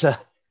which stage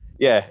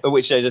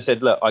I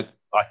said, "Look,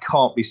 I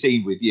can't be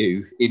seen with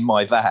you in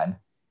my van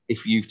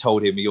if you've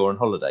told him you're on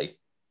holiday.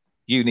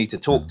 You need to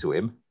talk to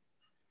him,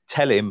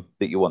 tell him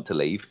that you want to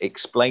leave,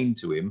 explain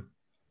to him,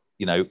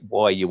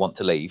 why you want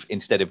to leave,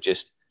 instead of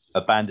just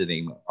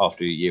abandoning him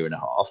after a year and a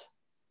half.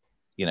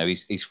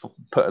 He's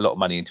put a lot of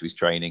money into his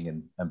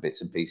training and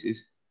bits and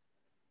pieces."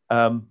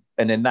 And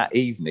then that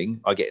evening,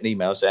 I get an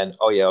email saying,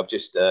 "Oh yeah, I've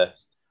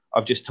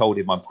just told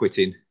him I'm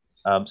quitting,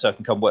 so I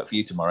can come work for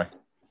you tomorrow."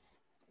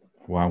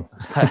 Wow.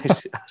 I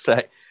was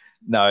like,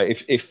 no,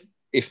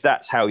 if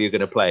that's how you're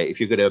going to play it, if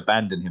you're going to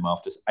abandon him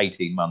after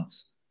 18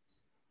 months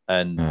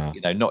and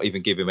not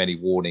even give him any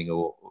warning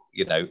or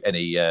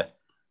any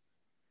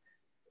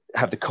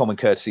have the common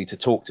courtesy to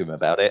talk to him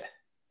about it,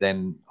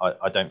 then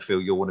I don't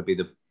feel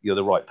you're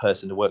the right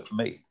person to work for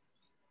me.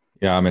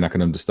 Yeah, I mean, I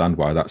can understand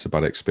why that's a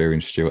bad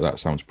experience, Stuart. That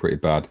sounds pretty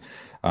bad.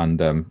 And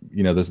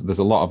there's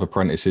a lot of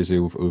apprentices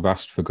who've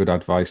asked for good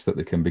advice that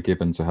they can be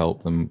given to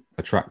help them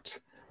attract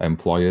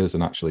employers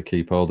and actually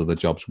keep hold of the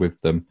jobs with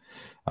them,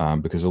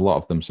 because a lot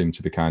of them seem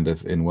to be kind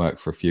of in work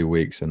for a few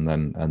weeks and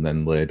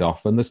then laid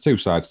off. And there's two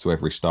sides to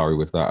every story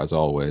with that, as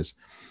always.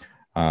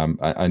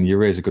 And you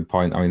raise a good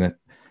point. I mean,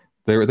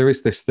 there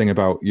is this thing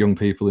about young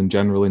people in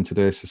general in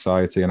today's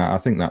society, and I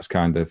think that's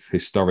kind of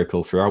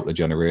historical throughout the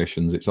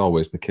generations. It's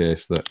always the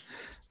case that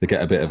they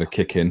get a bit of a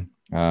kick in.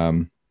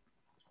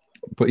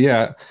 But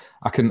yeah,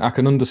 I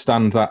can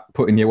understand that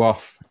putting you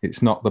off.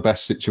 It's not the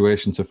best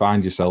situation to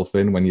find yourself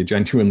in when you're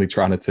genuinely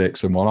trying to take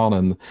someone on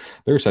and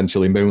they're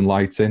essentially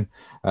moonlighting.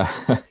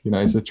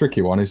 It's a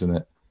tricky one, isn't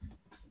it?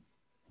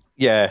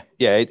 Yeah.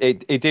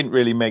 It didn't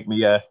really make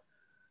me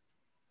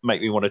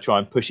want to try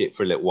and push it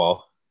for a little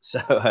while.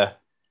 So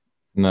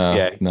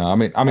no.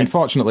 I mean,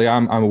 fortunately,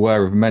 I'm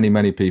aware of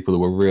many people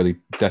who are really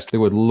they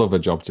would love a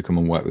job to come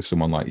and work with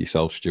someone like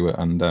yourself, Stuart,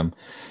 and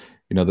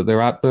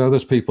that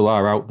those people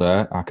are out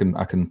there. I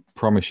can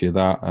promise you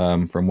that,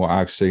 from what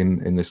I've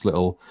seen in this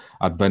little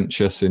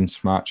adventure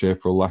since March,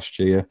 April last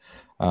year.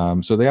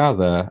 So they are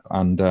there,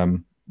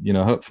 and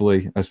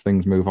hopefully, as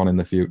things move on in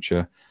the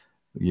future,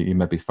 you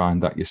maybe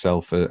find that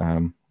yourself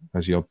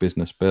as your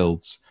business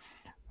builds.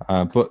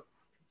 But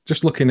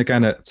just looking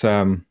again at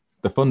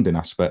the funding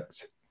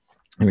aspect.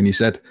 I mean, you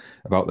said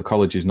about the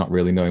colleges not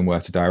really knowing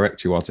where to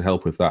direct you or to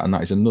help with that. And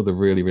that is another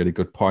really, really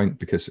good point,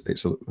 because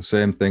it's the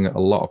same thing a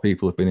lot of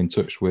people have been in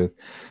touch with,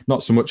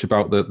 not so much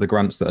about the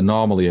grants that are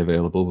normally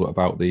available, but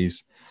about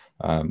these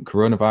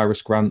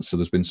coronavirus grants. So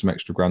there's been some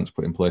extra grants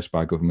put in place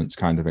by government to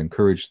kind of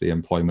encourage the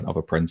employment of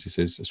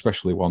apprentices,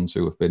 especially ones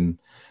who have been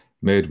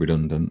made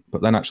redundant.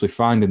 But then actually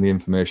finding the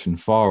information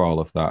for all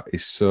of that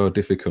is so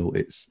difficult.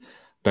 It's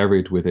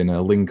buried within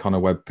a link on a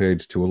web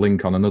page to a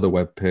link on another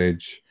web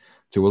page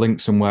to a link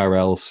somewhere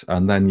else,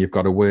 and then you've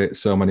got to wait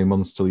so many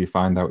months till you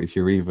find out if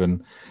you're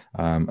even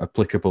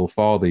applicable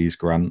for these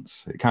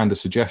grants. It kind of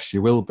suggests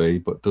you will be,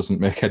 but doesn't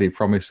make any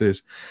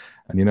promises.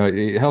 And, you know,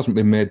 it hasn't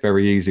been made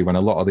very easy when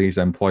a lot of these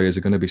employers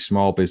are going to be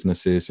small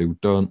businesses who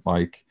don't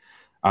like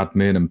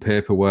admin and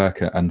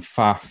paperwork and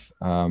faff.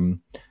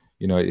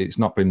 You know, it's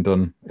not been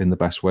done in the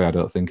best way. I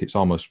don't think. It's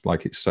almost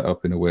like it's set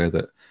up in a way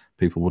that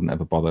people wouldn't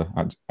ever bother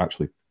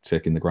actually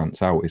taking the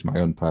grants out, is my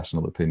own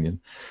personal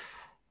opinion.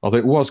 Although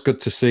it was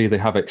good to see they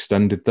have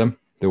extended them.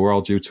 They were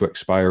all due to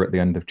expire at the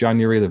end of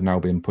January. They've now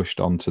been pushed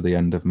on to the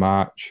end of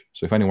March.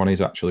 So if anyone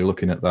is actually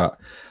looking at that,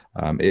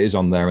 it is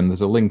on there. And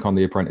there's a link on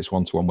the Apprentice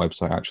One-to-One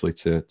website actually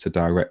to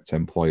direct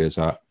employers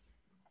at.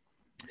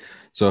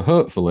 So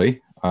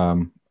hopefully,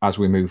 as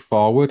we move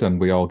forward and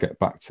we all get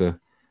back to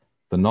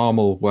the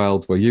normal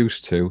world we're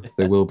used to,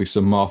 there will be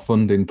some more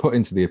funding put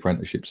into the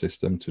apprenticeship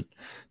system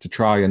to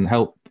try and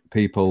help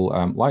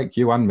people like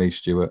you and me,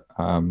 Stuart,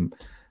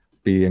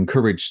 be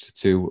encouraged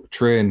to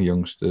train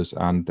youngsters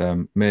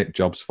and make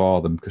jobs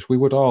for them, because we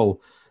would all,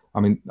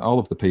 I mean, all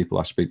of the people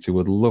I speak to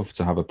would love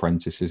to have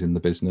apprentices in the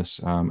business,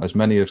 as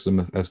many of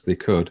them as they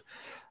could.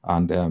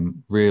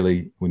 And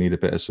really, we need a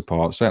bit of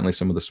support. Certainly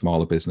some of the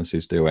smaller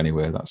businesses do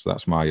anyway.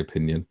 That's my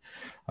opinion.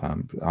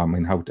 I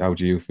mean, how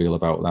do you feel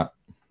about that?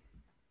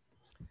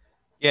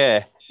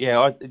 Yeah.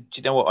 Do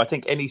you know what? I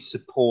think any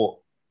support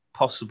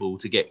possible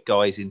to get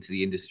guys into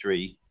the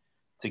industry,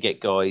 to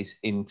get guys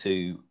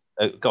into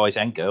guys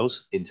and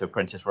girls into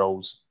apprentice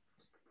roles,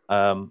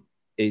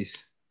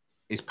 is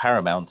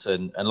paramount.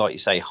 And like you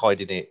say,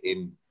 hiding it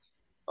in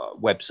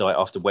website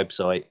after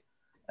website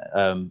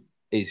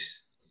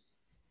is,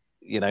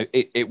 you know,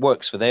 it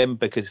works for them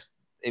because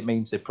it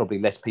means there's probably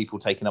less people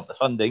taking up the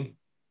funding,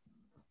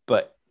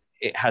 but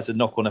it has a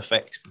knock-on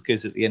effect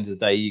because at the end of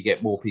the day, you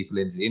get more people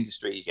into the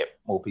industry, you get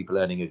more people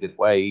earning a good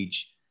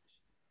wage,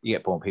 you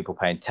get more people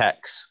paying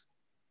tax,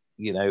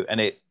 you know, and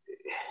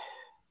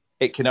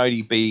it can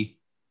only be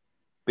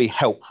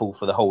helpful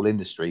for the whole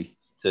industry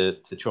to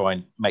try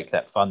and make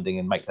that funding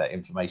and make that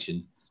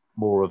information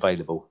more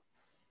available.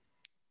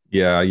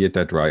 Yeah, you're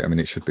dead right. I mean,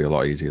 it should be a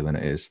lot easier than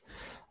it is.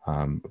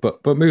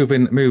 But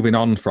moving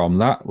on from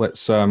that,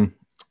 let's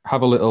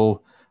have a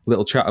little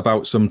chat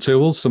about some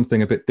tools,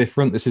 something a bit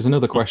different. This is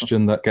another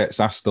question that gets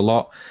asked a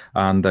lot,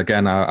 and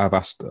again, I've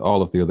asked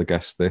all of the other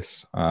guests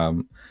this,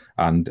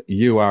 and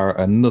you are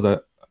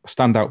another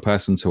standout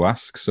person to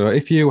ask. So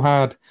if you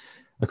had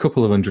a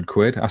couple of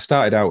 £100, I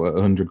started out at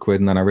 £100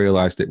 and then I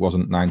realised it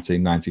wasn't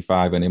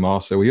 1995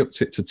 anymore, so we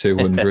upped it to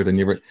 200. And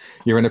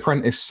you're an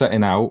apprentice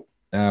setting out.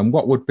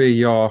 What would be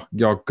your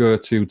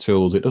go-to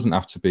tools? It doesn't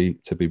have to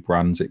be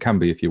brands. It can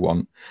be if you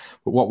want.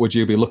 But what would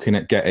you be looking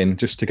at getting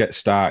just to get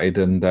started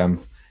and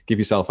give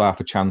yourself half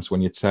a chance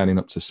when you're turning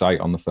up to site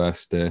on the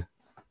first day?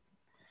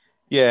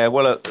 Yeah,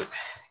 well,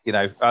 you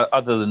know,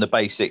 other than the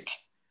basic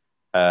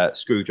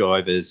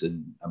screwdrivers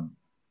and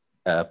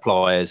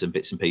pliers and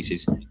bits and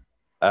pieces,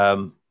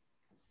 I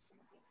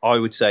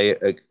would say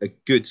a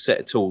good set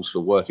of tools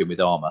for working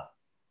with armour.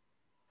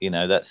 You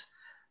know, that's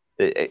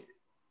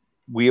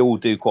we all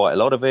do quite a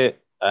lot of it,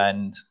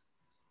 and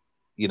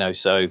you know,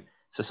 so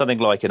something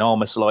like an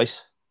armour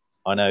slice.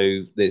 I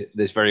know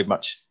there's very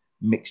much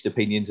mixed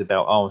opinions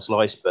about armour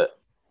slice, but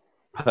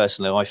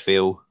personally, I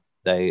feel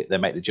they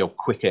make the job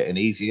quicker and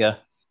easier.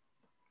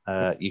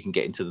 You can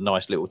get into the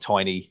nice little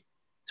tiny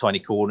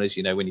corners.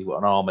 You know, when you've got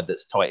an armour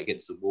that's tight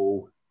against the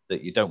wall,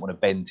 that you don't want to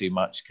bend too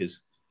much because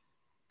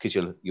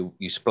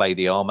you splay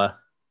the armour.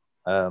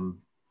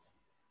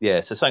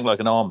 Yeah, so something like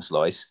an arm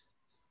slice,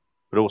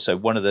 but also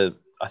one of the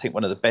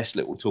best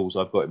little tools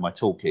I've got in my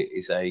toolkit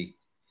is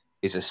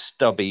a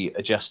stubby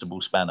adjustable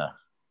spanner.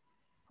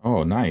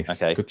 Oh, nice.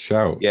 Okay. Good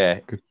shout. Yeah.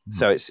 Good.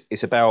 So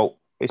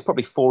it's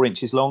probably 4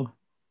 inches long,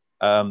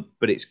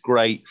 but it's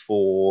great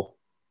for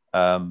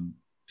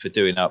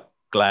doing up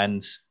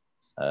glands,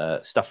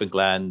 stuffing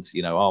glands,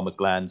 you know, armour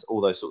glands, all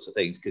those sorts of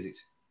things, because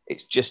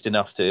it's just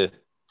enough to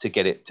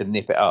get it to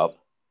nip it up,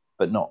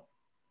 but not,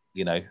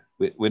 you know,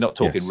 we're not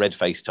talking red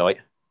face tight.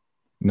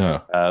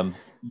 No.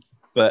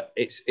 But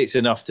it's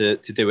enough to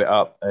do it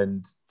up,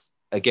 and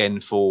again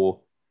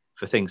for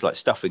things like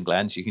stuffing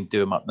glands, you can do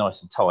them up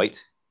nice and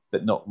tight,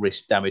 but not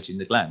risk damaging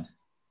the gland.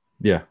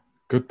 Yeah,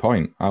 good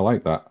point. I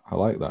like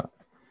that.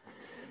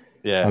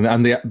 Yeah,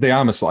 and the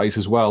armour slice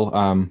as well.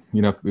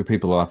 You know,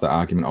 people have that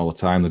argument all the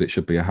time that it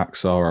should be a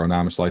hacksaw or an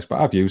armour slice, but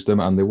I've used them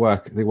and they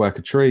work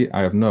a treat.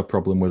 I have no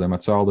problem with them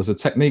at all. There's a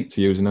technique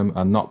to using them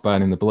and not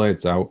burning the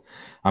blades out.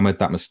 I made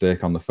that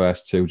mistake on the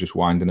first two, just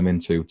winding them in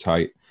too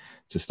tight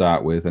to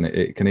start with, and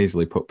it can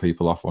easily put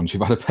people off once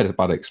you've had a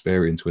bad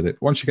experience with it.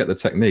 Once you get the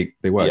technique,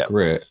 they work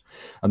great,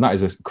 and that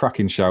is a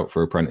cracking shout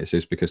for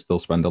apprentices, because they'll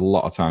spend a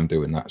lot of time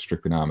doing that,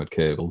 stripping armoured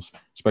cables,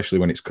 especially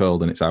when it's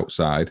cold and it's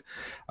outside.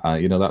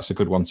 You know, that's a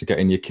good one to get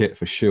in your kit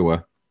for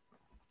sure.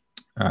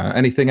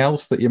 Anything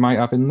else that you might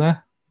have in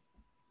there?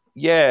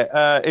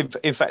 Yeah,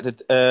 in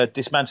fact, a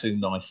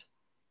dismantling knife.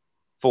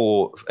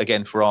 for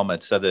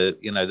armoured. So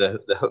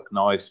the hook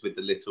knives with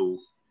the little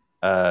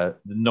the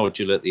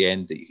nodule at the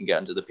end that you can get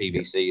under the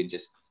PVC and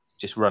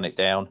just run it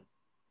down.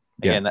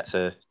 Again, that's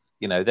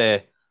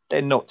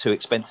they're not too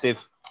expensive.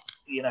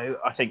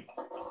 I think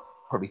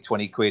probably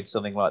 20 quid,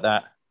 something like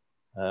that.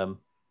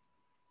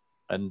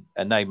 And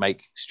they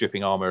make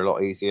stripping armour a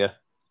lot easier.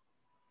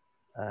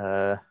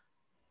 Trying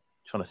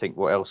to think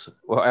what else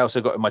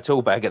I've got in my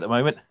tool bag at the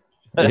moment.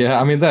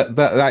 Yeah, I mean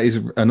that is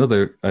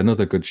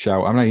another good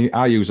shout. I mean,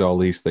 I use all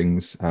these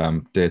things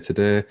day to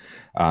day,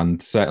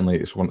 and certainly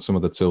it's some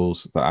of the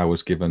tools that I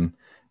was given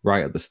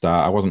right at the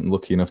start. I wasn't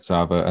lucky enough to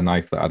have a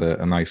knife that had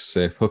a nice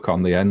safe hook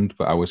on the end,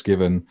 but I was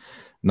given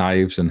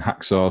knives and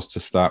hacksaws to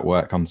start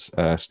work on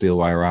steel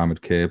wire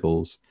armored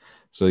cables.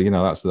 So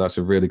that's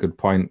a really good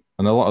point.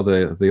 And a lot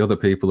of the other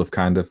people have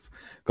kind of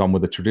gone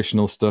with the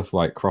traditional stuff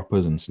like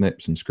croppers and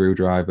snips and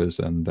screwdrivers,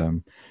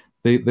 and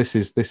this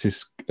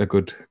is a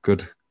good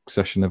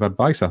session of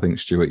advice, I think,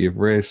 Stuart. You've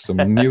raised some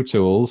new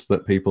tools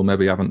that people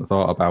maybe haven't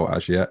thought about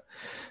as yet,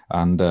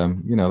 and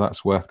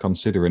that's worth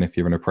considering if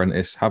you're an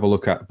apprentice. Have a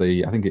look at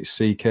I think it's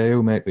CK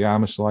who make the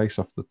armor slice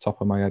off the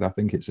top of my head. I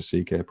think it's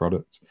a CK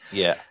product.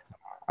 Yeah.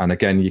 And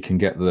again, you can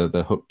get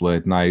the hook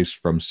blade knives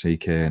from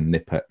CK and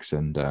Nipex,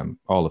 and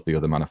all of the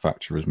other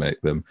manufacturers make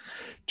them.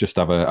 Just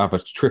have a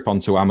trip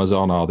onto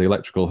Amazon or the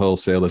electrical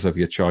wholesalers of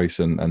your choice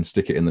and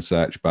stick it in the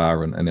search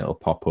bar and it'll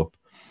pop up.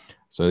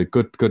 So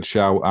good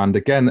shout. And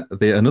again,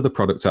 another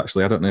product,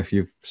 actually, I don't know if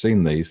you've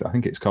seen these. I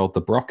think it's called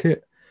the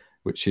Brocket,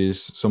 which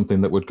is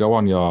something that would go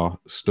on your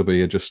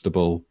stubby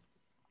adjustable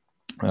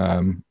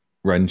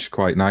wrench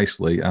quite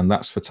nicely. And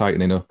that's for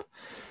tightening up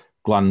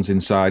glands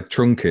inside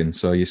trunking,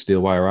 so your steel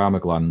wire armor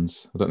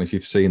glands. I don't know if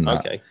you've seen that.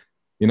 Okay.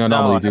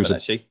 Normally you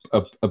use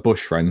a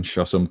bush wrench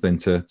or something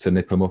to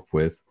nip them up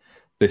with.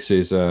 This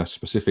is a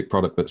specific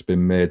product that's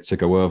been made to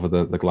go over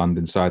the gland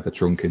inside the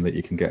trunking that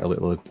you can get a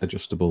little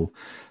adjustable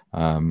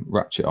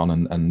ratchet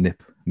on and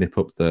nip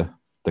up the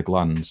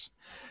glands.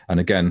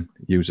 And again,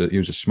 use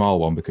a small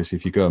one, because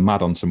if you go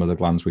mad on some of the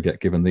glands we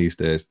get given these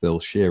days, they'll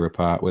shear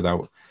apart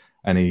without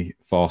any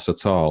force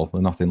at all.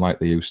 They're nothing like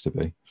they used to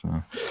be.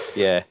 So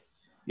yeah.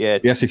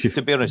 Yes,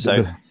 to be honest,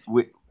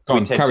 we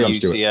tend to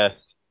use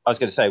I was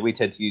going to say we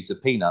tend to use the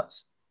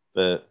peanuts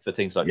for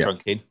things like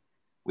trunking,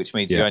 which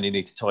means you only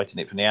need to tighten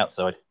it from the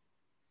outside.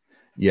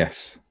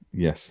 Yes,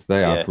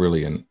 they are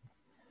brilliant.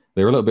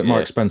 They're a little bit more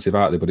expensive,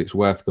 aren't they? But it's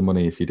worth the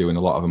money if you're doing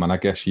a lot of them. And I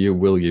guess you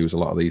will use a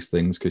lot of these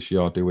things because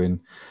you're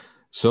doing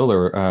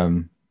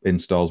solar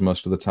installs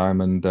most of the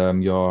time,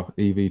 and your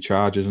EV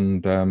chargers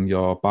and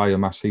your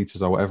biomass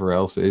heaters or whatever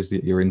else it is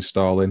that you're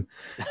installing,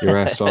 your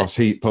air source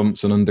heat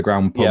pumps and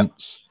underground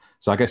pumps. Yep.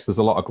 So I guess there's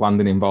a lot of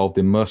glanding involved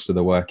in most of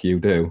the work you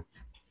do.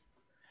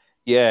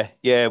 Yeah.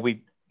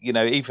 We,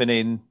 even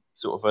in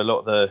sort of a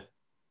lot of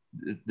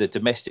the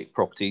domestic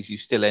properties, you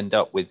still end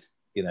up with,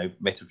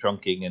 metal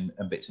trunking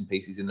and bits and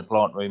pieces in the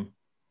plant room,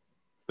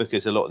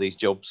 because a lot of these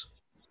jobs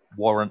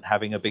warrant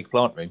having a big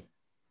plant room.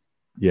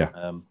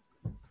 Yeah.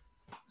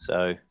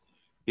 So,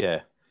 yeah.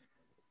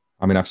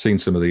 I mean, I've seen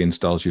some of the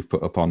installs you've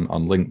put up on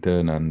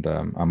LinkedIn, and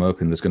I'm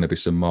hoping there's going to be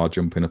some more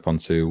jumping up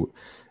onto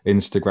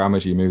Instagram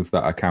as you move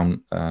that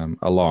account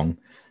along.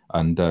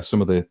 And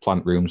some of the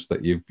plant rooms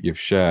that you've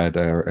shared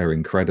are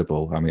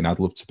incredible. I mean, I'd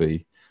love to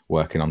be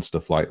working on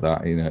stuff like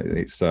that.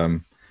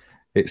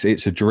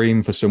 It's a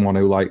dream for someone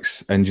who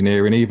likes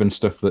engineering, even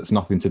stuff that's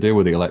nothing to do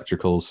with the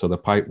electricals, so the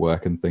pipe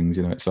work and things.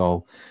 It's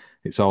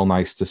all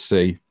nice to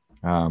see.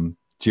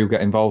 Do you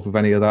get involved with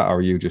any of that, or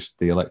are you just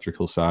the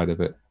electrical side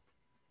of it?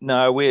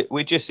 No,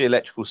 we're just the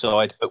electrical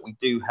side, but we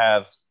do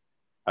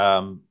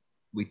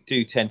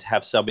tend to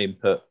have some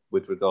input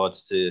with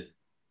regards to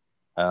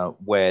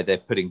where they're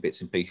putting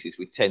bits and pieces.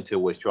 We tend to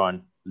always try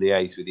and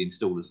liaise with the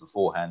installers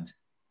beforehand,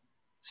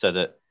 so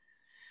that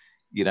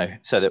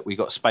we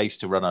got space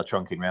to run our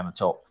trunking around the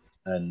top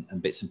and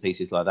bits and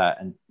pieces like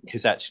that. And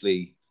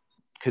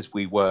because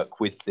we work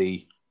with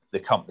the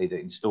company that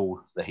install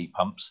the heat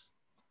pumps,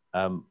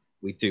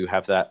 we do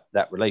have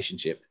that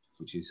relationship,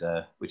 which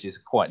is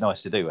quite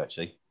nice to do,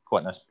 actually.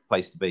 Quite a nice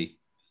place to be.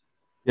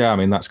 Yeah, I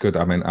mean, that's good.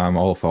 I mean, I'm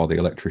all for the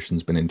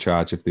electricians being in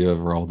charge of the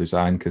overall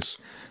design, because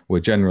we're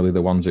generally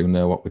the ones who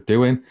know what we're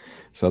doing.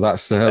 So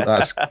that's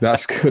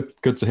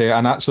good to hear.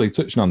 And actually,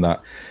 touching on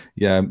that,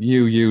 yeah,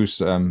 you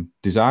use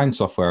design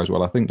software as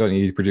well. I think, don't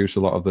you? You produce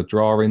a lot of the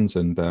drawings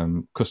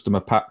and customer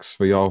packs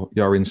for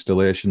your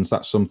installations.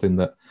 That's something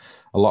that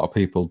a lot of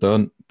people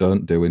don't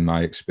do, in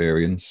my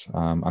experience.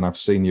 And I've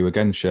seen you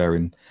again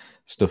sharing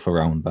stuff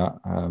around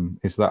that.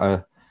 Is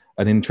that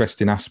an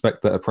interesting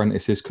aspect that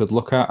apprentices could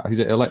look at? Is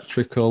it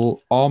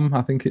electrical OM?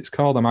 I think it's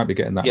called. I might be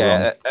getting that wrong.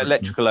 Yeah,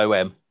 electrical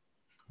OM.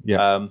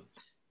 Yeah.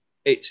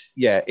 It's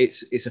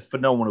a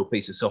phenomenal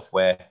piece of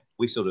software.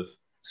 We sort of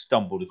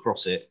stumbled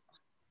across it,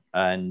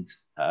 and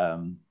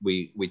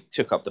we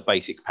took up the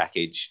basic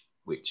package,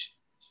 which,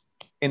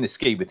 in the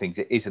scheme of things,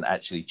 it isn't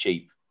actually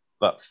cheap,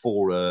 but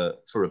for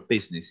a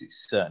business,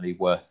 it's certainly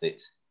worth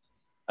it.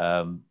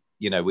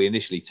 We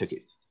initially took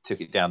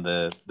it down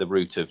the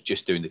route of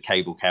just doing the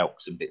cable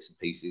calcs and bits and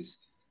pieces,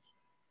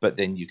 but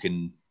then you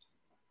can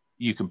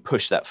you can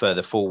push that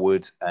further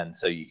forward, and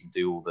so you can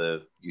do all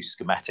the use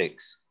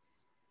schematics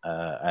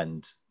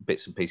and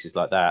bits and pieces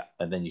like that,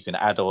 and then you can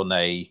add on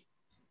a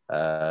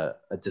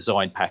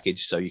design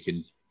package, so you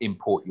can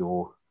import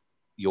your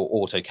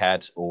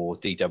AutoCAD or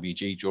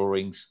DWG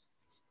drawings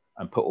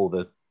and put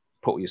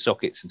all your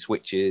sockets and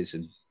switches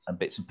and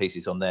bits and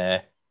pieces on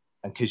there.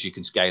 And because you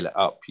can scale it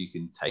up, you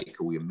can take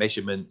all your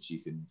measurements, you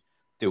can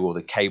do all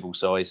the cable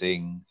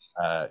sizing,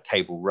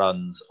 cable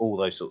runs, all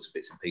those sorts of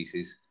bits and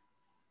pieces.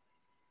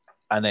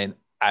 And then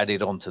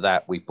added onto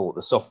that, we bought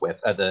the software,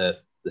 the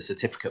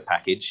certificate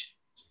package,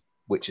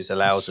 which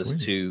allows us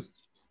to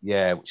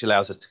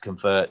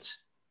convert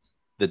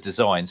the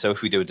design. So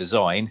if we do a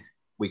design,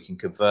 we can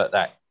convert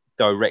that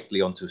directly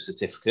onto a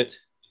certificate.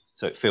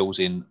 So it fills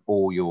in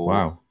all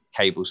your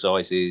cable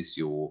sizes,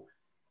 your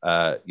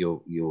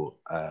MCBs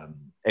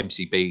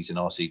and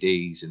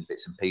RCDs and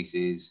bits and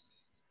pieces,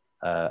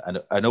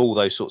 and all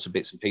those sorts of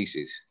bits and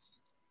pieces.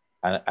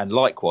 And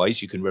likewise,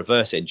 you can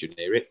reverse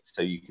engineer it.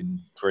 So you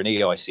can, for an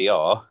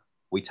EICR,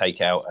 we take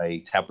out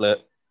a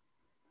tablet,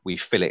 we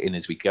fill it in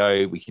as we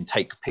go. We can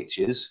take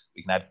pictures.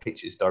 We can add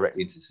pictures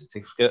directly into the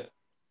certificate.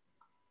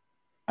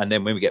 And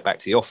then when we get back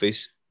to the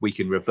office, we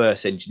can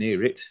reverse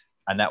engineer it,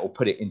 and that will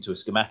put it into a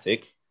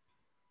schematic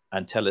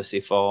and tell us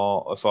if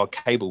our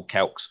cable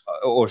calcs,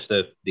 or if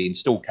the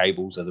installed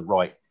cables are the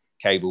right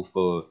cable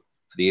for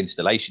the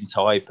installation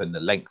type and the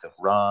length of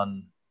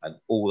run and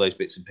all those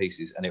bits and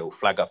pieces, and it will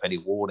flag up any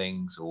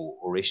warnings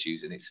or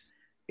issues. And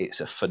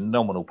it's a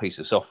phenomenal piece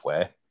of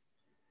software.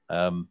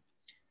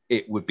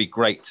 It would be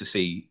great to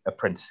see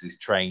apprentices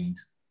trained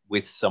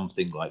with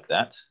something like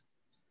that,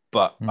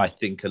 but I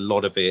think a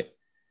lot of it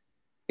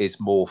is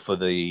more for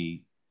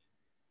the,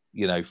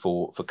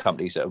 for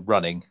companies that are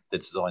running the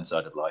design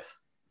side of life.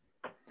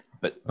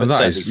 But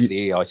certainly for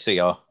the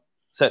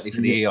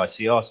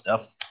EICR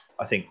stuff,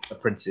 I think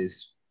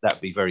apprentices,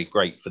 that'd be very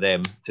great for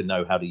them to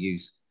know how to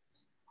use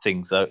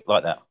things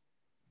like that.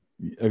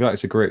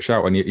 That's a great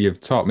shout, and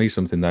you've taught me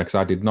something there, because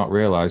I did not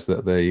realise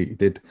that they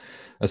did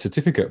a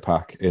certificate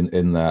pack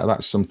in there.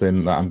 That's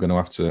something that I'm going to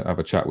have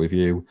a chat with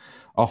you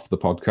off the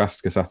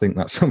podcast, because I think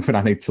that's something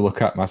I need to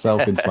look at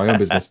myself into my own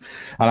business.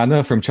 And I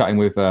know from chatting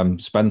with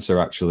Spencer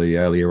actually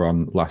earlier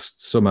on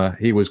last summer,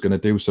 he was going to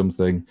do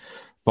something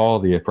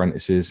for the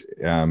apprentices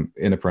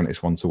in Apprentice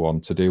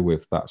 1-to-1 to do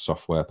with that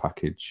software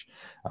package.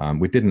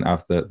 We didn't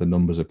have the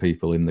numbers of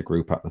people in the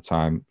group at the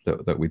time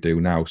that we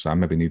do now, so I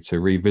maybe need to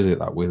revisit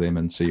that with him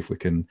and see if we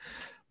can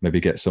maybe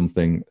get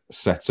something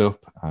set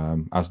up.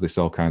 As this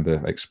all kind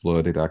of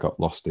exploded, I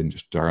got lost in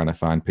just trying to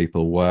find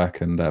people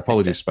work. And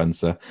apologies,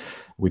 Spencer.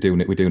 We do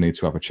need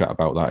to have a chat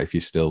about that if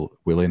you're still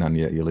willing and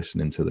you're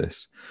listening to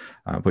this.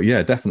 But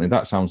yeah, definitely,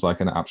 that sounds like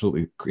an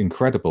absolutely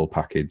incredible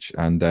package.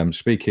 And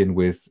speaking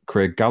with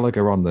Craig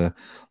Gallagher on the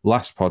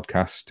last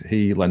podcast,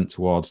 he lent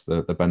towards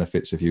the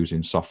benefits of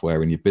using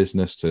software in your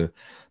business to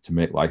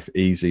make life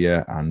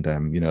easier. And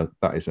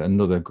that is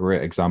another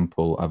great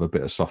example of a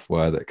bit of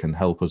software that can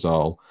help us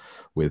all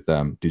with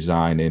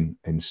designing,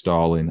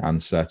 installing,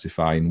 and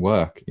certifying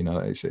work.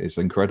 It's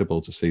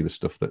incredible to see the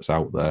stuff that's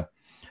out there.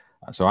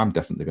 So I'm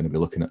definitely going to be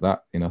looking at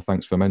that.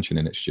 Thanks for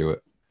mentioning it,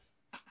 Stuart.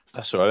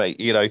 That's all right.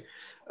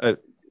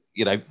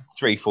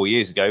 3-4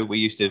 years ago, we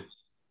used to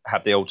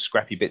have the old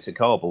scrappy bits of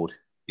cardboard.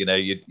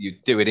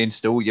 You'd do an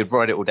install, you'd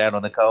write it all down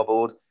on the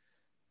cardboard.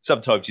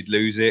 Sometimes you'd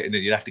lose it, and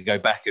then you'd have to go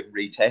back and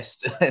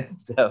retest. And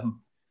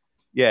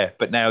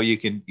but now you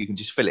can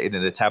just fill it in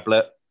a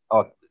tablet.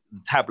 The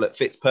tablet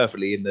fits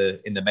perfectly in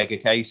the mega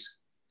case,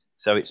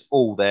 so it's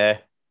all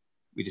there.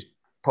 We just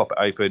pop it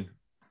open,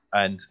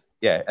 and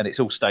it's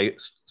all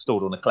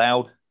stored on the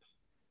cloud.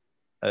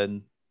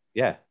 And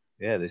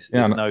there's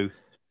no.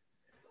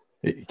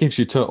 It gives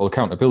you total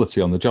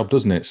accountability on the job,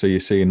 doesn't it? So you're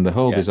seeing the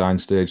whole design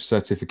stage,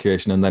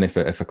 certification, and then if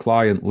a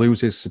client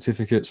loses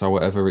certificates or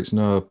whatever, it's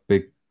no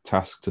big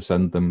task to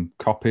send them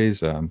copies.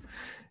 The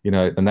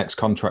next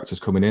contractor's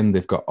coming in,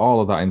 they've got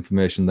all of that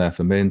information there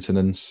for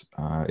maintenance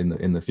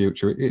in the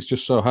future. It's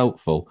just so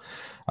helpful.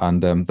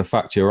 And the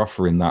fact you're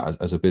offering that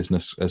as a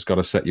business has got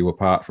to set you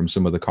apart from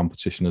some of the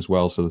competition as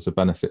well. So there's a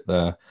benefit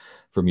there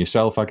from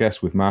yourself, I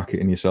guess, with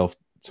marketing yourself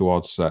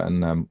towards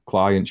certain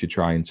clients you're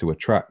trying to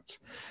attract.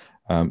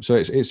 So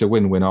it's a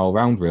win-win all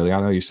round, really.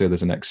 I know you say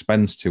there's an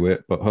expense to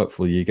it, but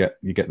hopefully you get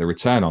the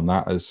return on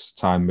that as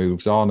time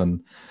moves on,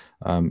 and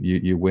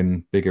you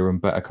win bigger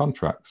and better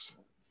contracts.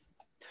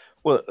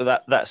 Well,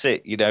 that's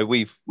it.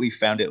 We've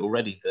found it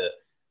already that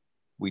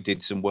we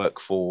did some work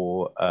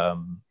for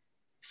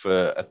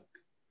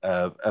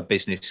a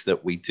business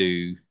that we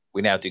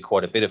now do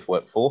quite a bit of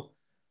work for.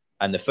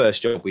 And the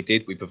first job we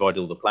did, we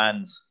provided all the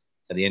plans.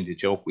 At the end of the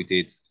job, we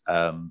gave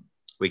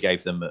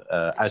them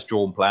as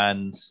drawn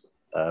plans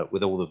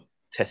with all the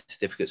test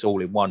certificates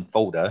all in one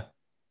folder.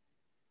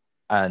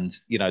 And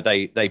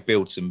they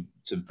build some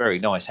very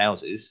nice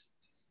houses,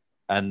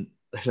 and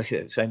they look at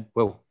it saying,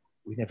 "Well,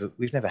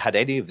 we've never had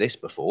any of this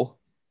before."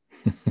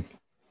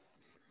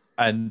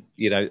 And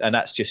and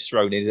that's just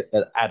thrown in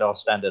at our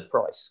standard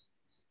price.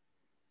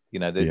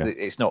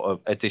 It's not an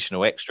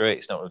additional extra,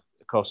 it's not a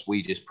costs.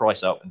 We just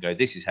price up and go,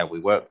 this is how we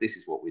work, this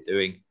is what we're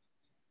doing,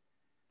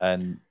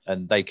 and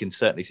they can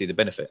certainly see the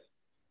benefit.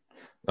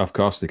 Of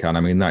course they can.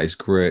 I mean, that is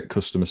great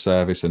customer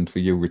service, and for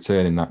you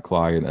retaining that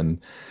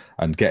client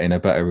and getting a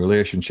better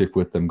relationship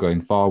with them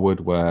going forward,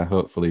 where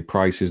hopefully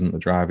price isn't the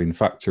driving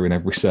factor in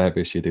every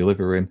service you're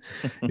delivering.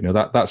 You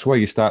know, that's where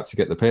you start to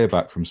get the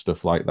payback from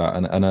stuff like that.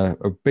 And a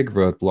big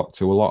roadblock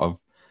to a lot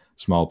of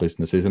small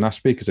businesses, and I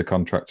speak as a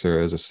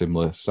contractor as a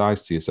similar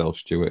size to yourself,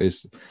 Stuart,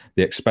 is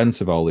the expense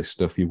of all this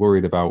stuff. You're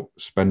worried about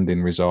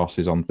spending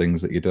resources on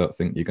things that you don't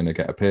think you're going to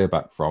get a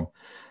payback from.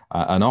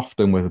 And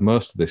often with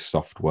most of this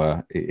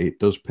software, it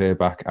does pay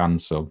back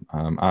and some.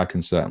 I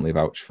can certainly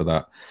vouch for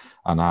that.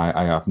 And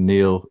I have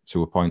Neil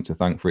to a point to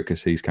thank for it,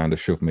 because he's kind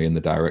of shoved me in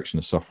the direction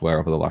of software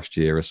over the last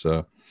year or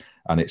so.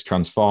 And it's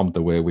transformed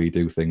the way we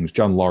do things.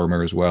 John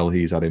Lorimer as well,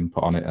 he's had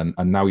input on it.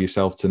 And now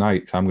yourself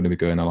tonight, I'm going to be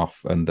going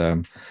off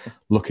and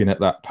looking at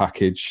that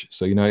package.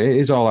 So, you know, it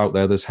is all out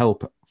there. There's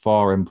help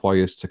for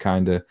employers to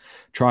kind of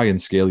try and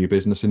scale your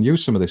business and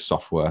use some of this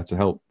software to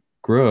help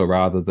grow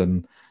rather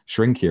than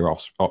shrink your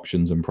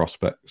options and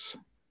prospects.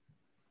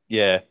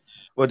 Yeah.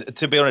 Well,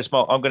 to be honest,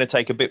 Mark, I'm going to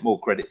take a bit more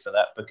credit for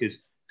that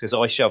because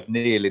I shoved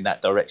Neil in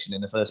that direction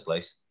in the first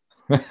place.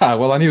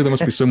 Well, I knew there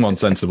must be someone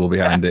sensible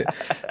behind it.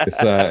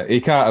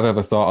 He can't have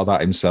ever thought of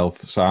that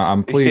himself. So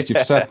I'm pleased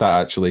you've said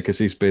that, actually, because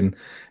he's been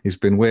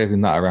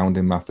waving that around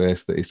in my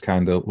face, that he's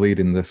kind of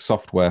leading the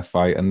software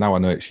fight. And now I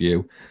know it's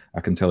you, I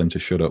can tell him to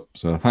shut up.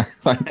 So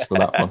thanks for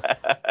that one.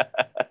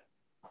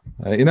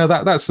 You know,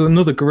 that's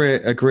another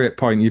great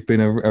point. You've been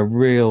a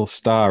real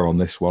star on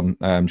this one,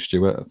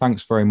 Stuart.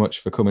 Thanks very much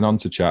for coming on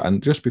to chat.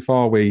 And just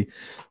before we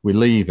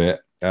leave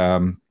it,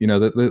 you know,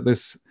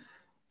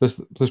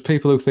 there's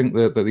people who think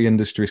that the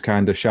industry is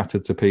kind of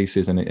shattered to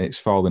pieces and it's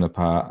falling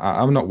apart.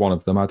 I'm not one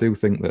of them. I do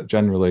think that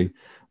generally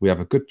we have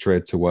a good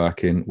trade to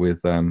work in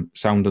with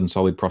sound and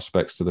solid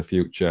prospects to the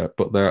future,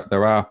 but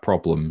there are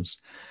problems.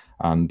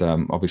 And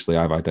obviously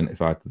I've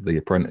identified the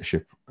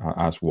apprenticeship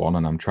as one,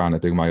 and I'm trying to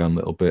do my own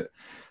little bit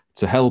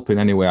to help in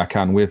any way I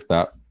can with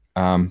that.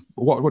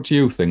 What do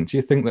you think? Do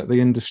you think that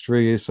the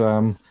industry is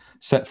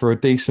set for a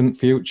decent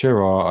future,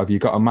 or have you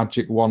got a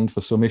magic wand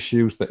for some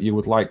issues that you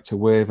would like to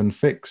wave and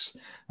fix?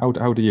 How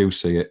do you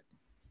see it?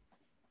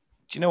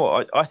 Do you know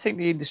what? I think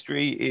the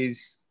industry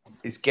is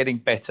getting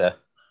better.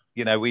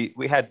 You know, we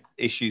had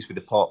issues with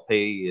the Part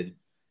P, and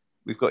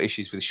we've got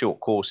issues with short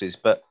courses.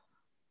 But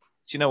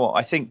do you know what?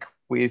 I think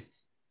with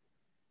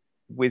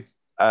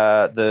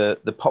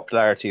the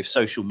popularity of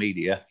social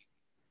media,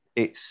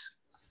 it's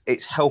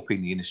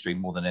helping the industry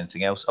more than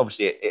anything else.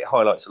 Obviously, it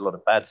highlights a lot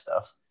of bad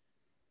stuff.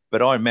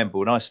 But I remember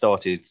when I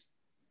started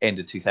end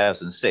of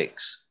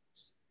 2006,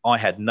 I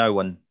had no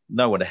one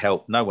to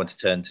help, no one to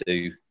turn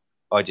to.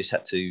 I just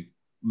had to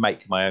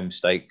make my own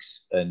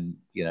mistakes and,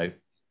 you know,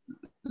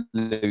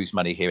 lose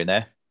money here and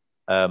there.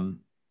 And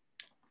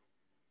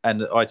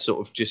I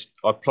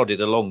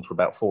plodded along for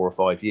about 4 or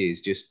 5 years,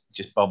 just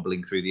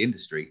bumbling through the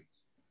industry.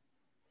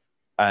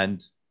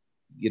 And,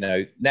 you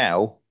know,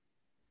 now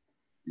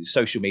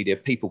social media,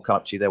 people come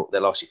up to you,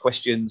 they'll ask you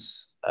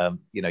questions.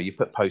 You know, you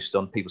put posts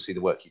on, people see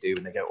the work you do,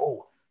 and they go,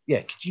 "Oh,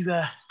 yeah,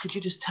 could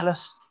you just tell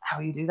us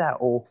how you do that?"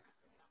 Or,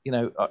 you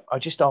know, I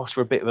just asked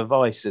for a bit of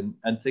advice and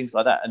things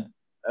like that.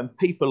 And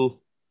people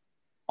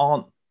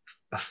aren't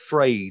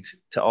afraid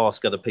to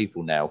ask other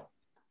people now.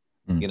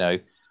 You know,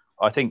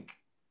 I think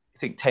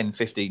 10,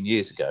 15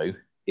 years ago,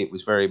 it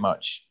was very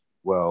much,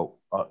 well,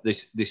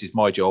 this is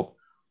my job.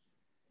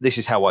 This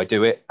is how I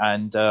do it,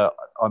 and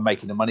I'm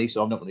making the money,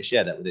 so I'm not going to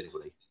share that with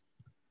anybody.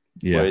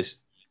 Yeah. Whereas,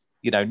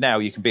 you know, now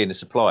you can be in a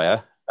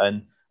supplier,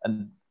 and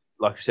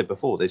like I said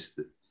before,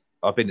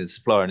 I've been in the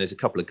supplier, and there's a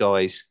couple of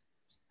guys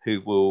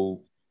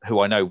who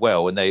I know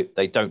well, and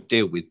they don't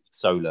deal with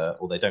solar,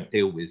 or they don't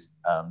deal with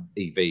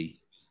EV,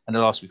 and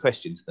they'll ask me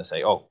questions, and they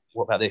say, "Oh,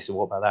 what about this, or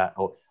what about that?"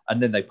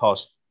 And then they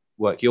pass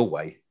work your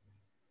way,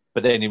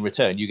 but then in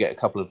return you get a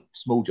couple of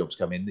small jobs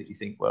come in that you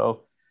think,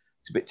 well,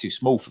 it's a bit too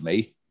small for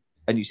me.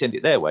 And you send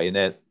it their way, and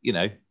they're, you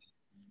know,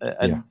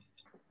 and yeah.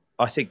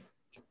 I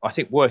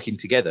think working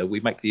together,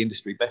 we make the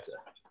industry better.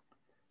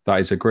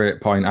 That is a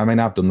great point. I mean,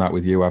 I've done that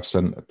with you. I've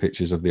sent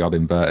pictures of the odd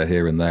inverter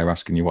here and there,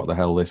 asking you what the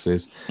hell this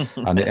is.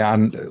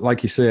 and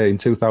like you say, in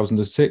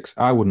 2006,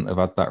 I wouldn't have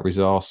had that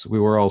resource. We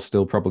were all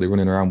still probably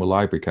running around with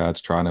library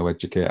cards, trying to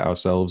educate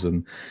ourselves,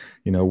 and,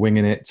 you know,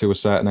 winging it to a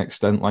certain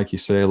extent, like you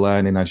say,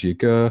 learning as you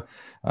go.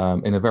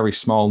 In a very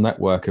small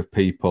network of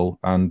people.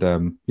 And,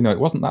 you know, it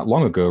wasn't that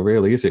long ago,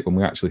 really, is it, when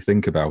we actually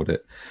think about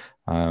it?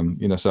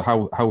 You know, so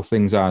how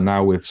things are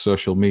now with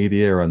social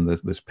media, and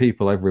there's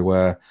people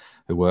everywhere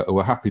who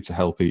are happy to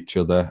help each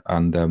other,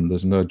 and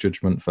there's no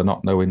judgment for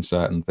not knowing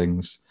certain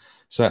things,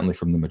 certainly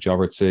from the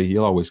majority.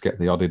 You'll always get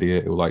the odd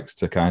idiot who likes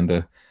to kind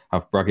of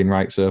have bragging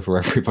rights over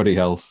everybody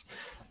else.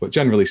 But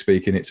generally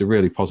speaking, it's a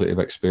really positive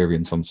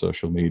experience on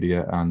social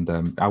media,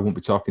 and I won't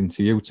be talking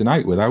to you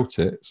tonight without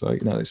it. So,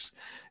 you know, it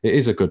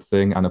is a good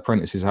thing, and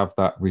apprentices have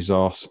that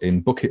resource in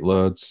bucket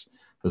loads.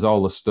 There's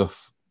all the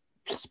stuff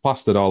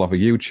plastered all over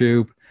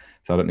YouTube.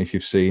 So I don't know if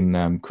you've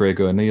seen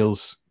Craig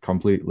O'Neill's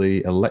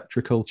completely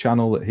electrical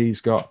channel that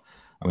he's got.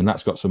 I mean,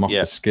 that's got some off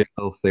the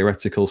scale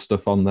theoretical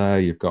stuff on there.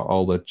 You've got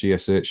all the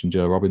GSH and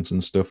Joe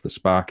Robinson stuff, the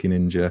Sparky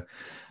Ninja,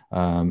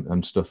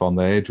 and stuff on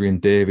there. Adrian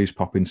Davies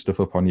popping stuff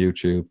up on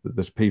YouTube.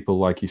 There's people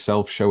like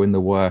yourself showing the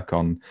work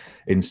on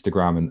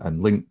Instagram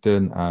and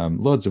LinkedIn.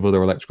 Loads of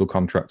other electrical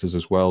contractors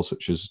as well,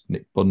 such as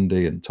Nick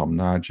Bundy and Tom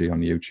Nagy on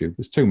YouTube.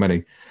 There's too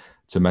many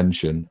to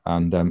mention.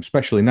 And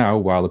especially now,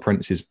 while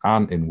apprentices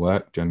aren't in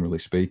work, generally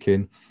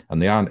speaking,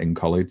 and they aren't in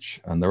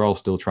college, and they're all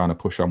still trying to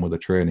push on with the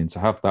training, to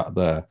have that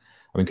there.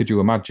 I mean, could you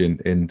imagine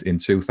in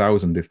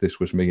 2000 if this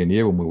was me and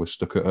you and we were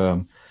stuck at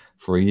home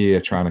for a year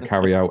trying to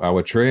carry out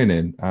our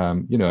training?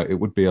 You know, it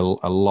would be a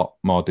lot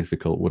more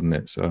difficult, wouldn't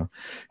it? So,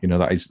 you know,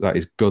 that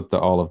is good that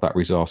all of that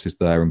resource is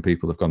there and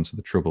people have gone to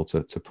the trouble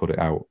to put it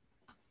out.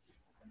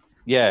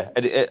 Yeah,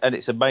 and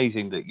it's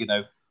amazing that, you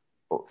know,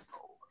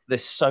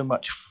 there's so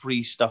much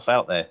free stuff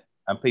out there,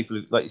 and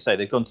people, like you say,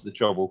 they've gone to the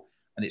trouble,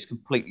 and it's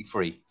completely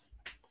free.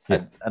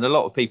 Yeah. And a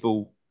lot of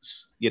people,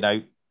 you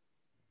know,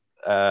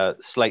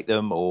 slate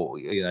them, or,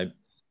 you know,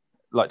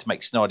 like to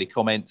make snarky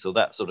comments or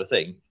that sort of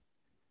thing.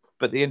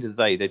 But at the end of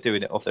the day, they're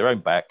doing it off their own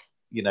back,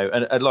 you know.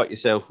 And like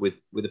yourself with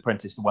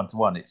apprentice to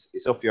one,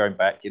 it's off your own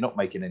back. You're not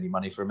making any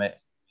money from it,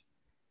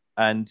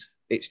 and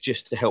it's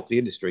just to help the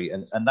industry,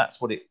 and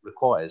that's what it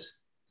requires.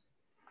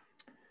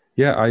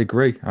 Yeah, I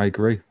agree.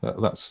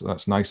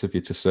 That's nice of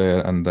you to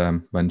say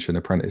and mention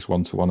apprentice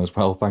 1-to-1 as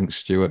well. Thanks,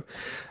 Stuart.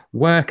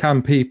 Where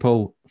can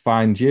people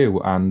find you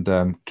and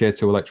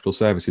Cato Electrical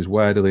Services?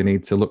 Where do they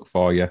need to look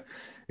for you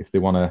if they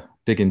want to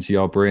dig into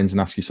your brains and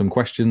ask you some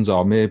questions,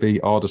 or maybe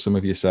order some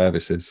of your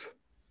services?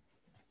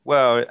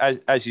 Well,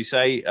 as you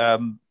say,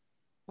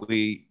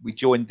 we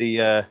joined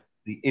the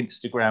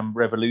Instagram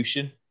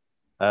revolution.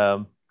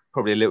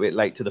 Probably a little bit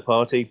late to the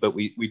party, but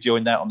we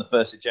joined that on the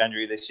 1st of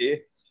January this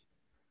year.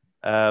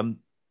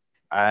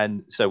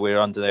 And so we're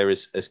under there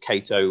as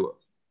Cato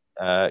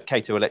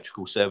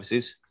Electrical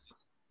Services,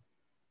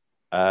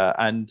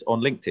 and on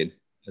LinkedIn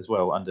as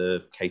well under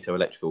Cato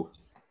Electrical.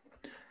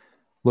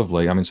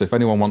 Lovely. I mean, so if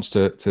anyone wants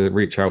to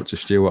reach out to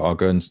Stuart or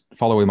go and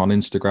follow him on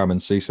Instagram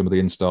and see some of the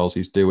installs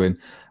he's doing,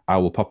 I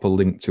will pop a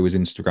link to his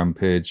Instagram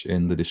page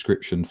in the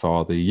description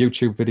for the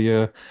YouTube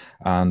video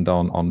and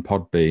on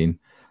Podbean.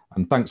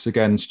 And thanks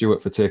again,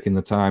 Stuart, for taking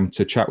the time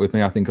to chat with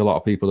me. I think a lot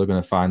of people are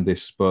going to find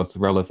this both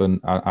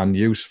relevant and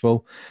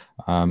useful.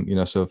 You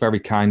know, so very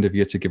kind of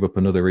you to give up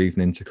another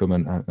evening to come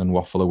and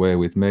waffle away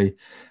with me.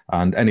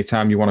 And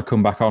anytime you want to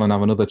come back on and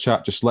have another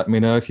chat, just let me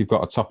know. If you've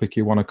got a topic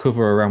you want to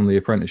cover around the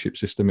apprenticeship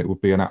system, it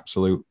would be an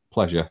absolute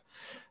pleasure.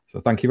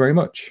 So thank you very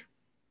much.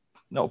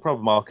 Not a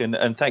problem, Mark,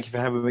 and thank you for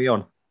having me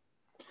on.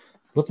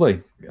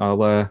 Lovely.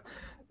 I'll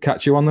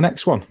catch you on the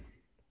next one.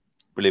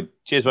 Brilliant.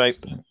 Cheers,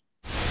 mate.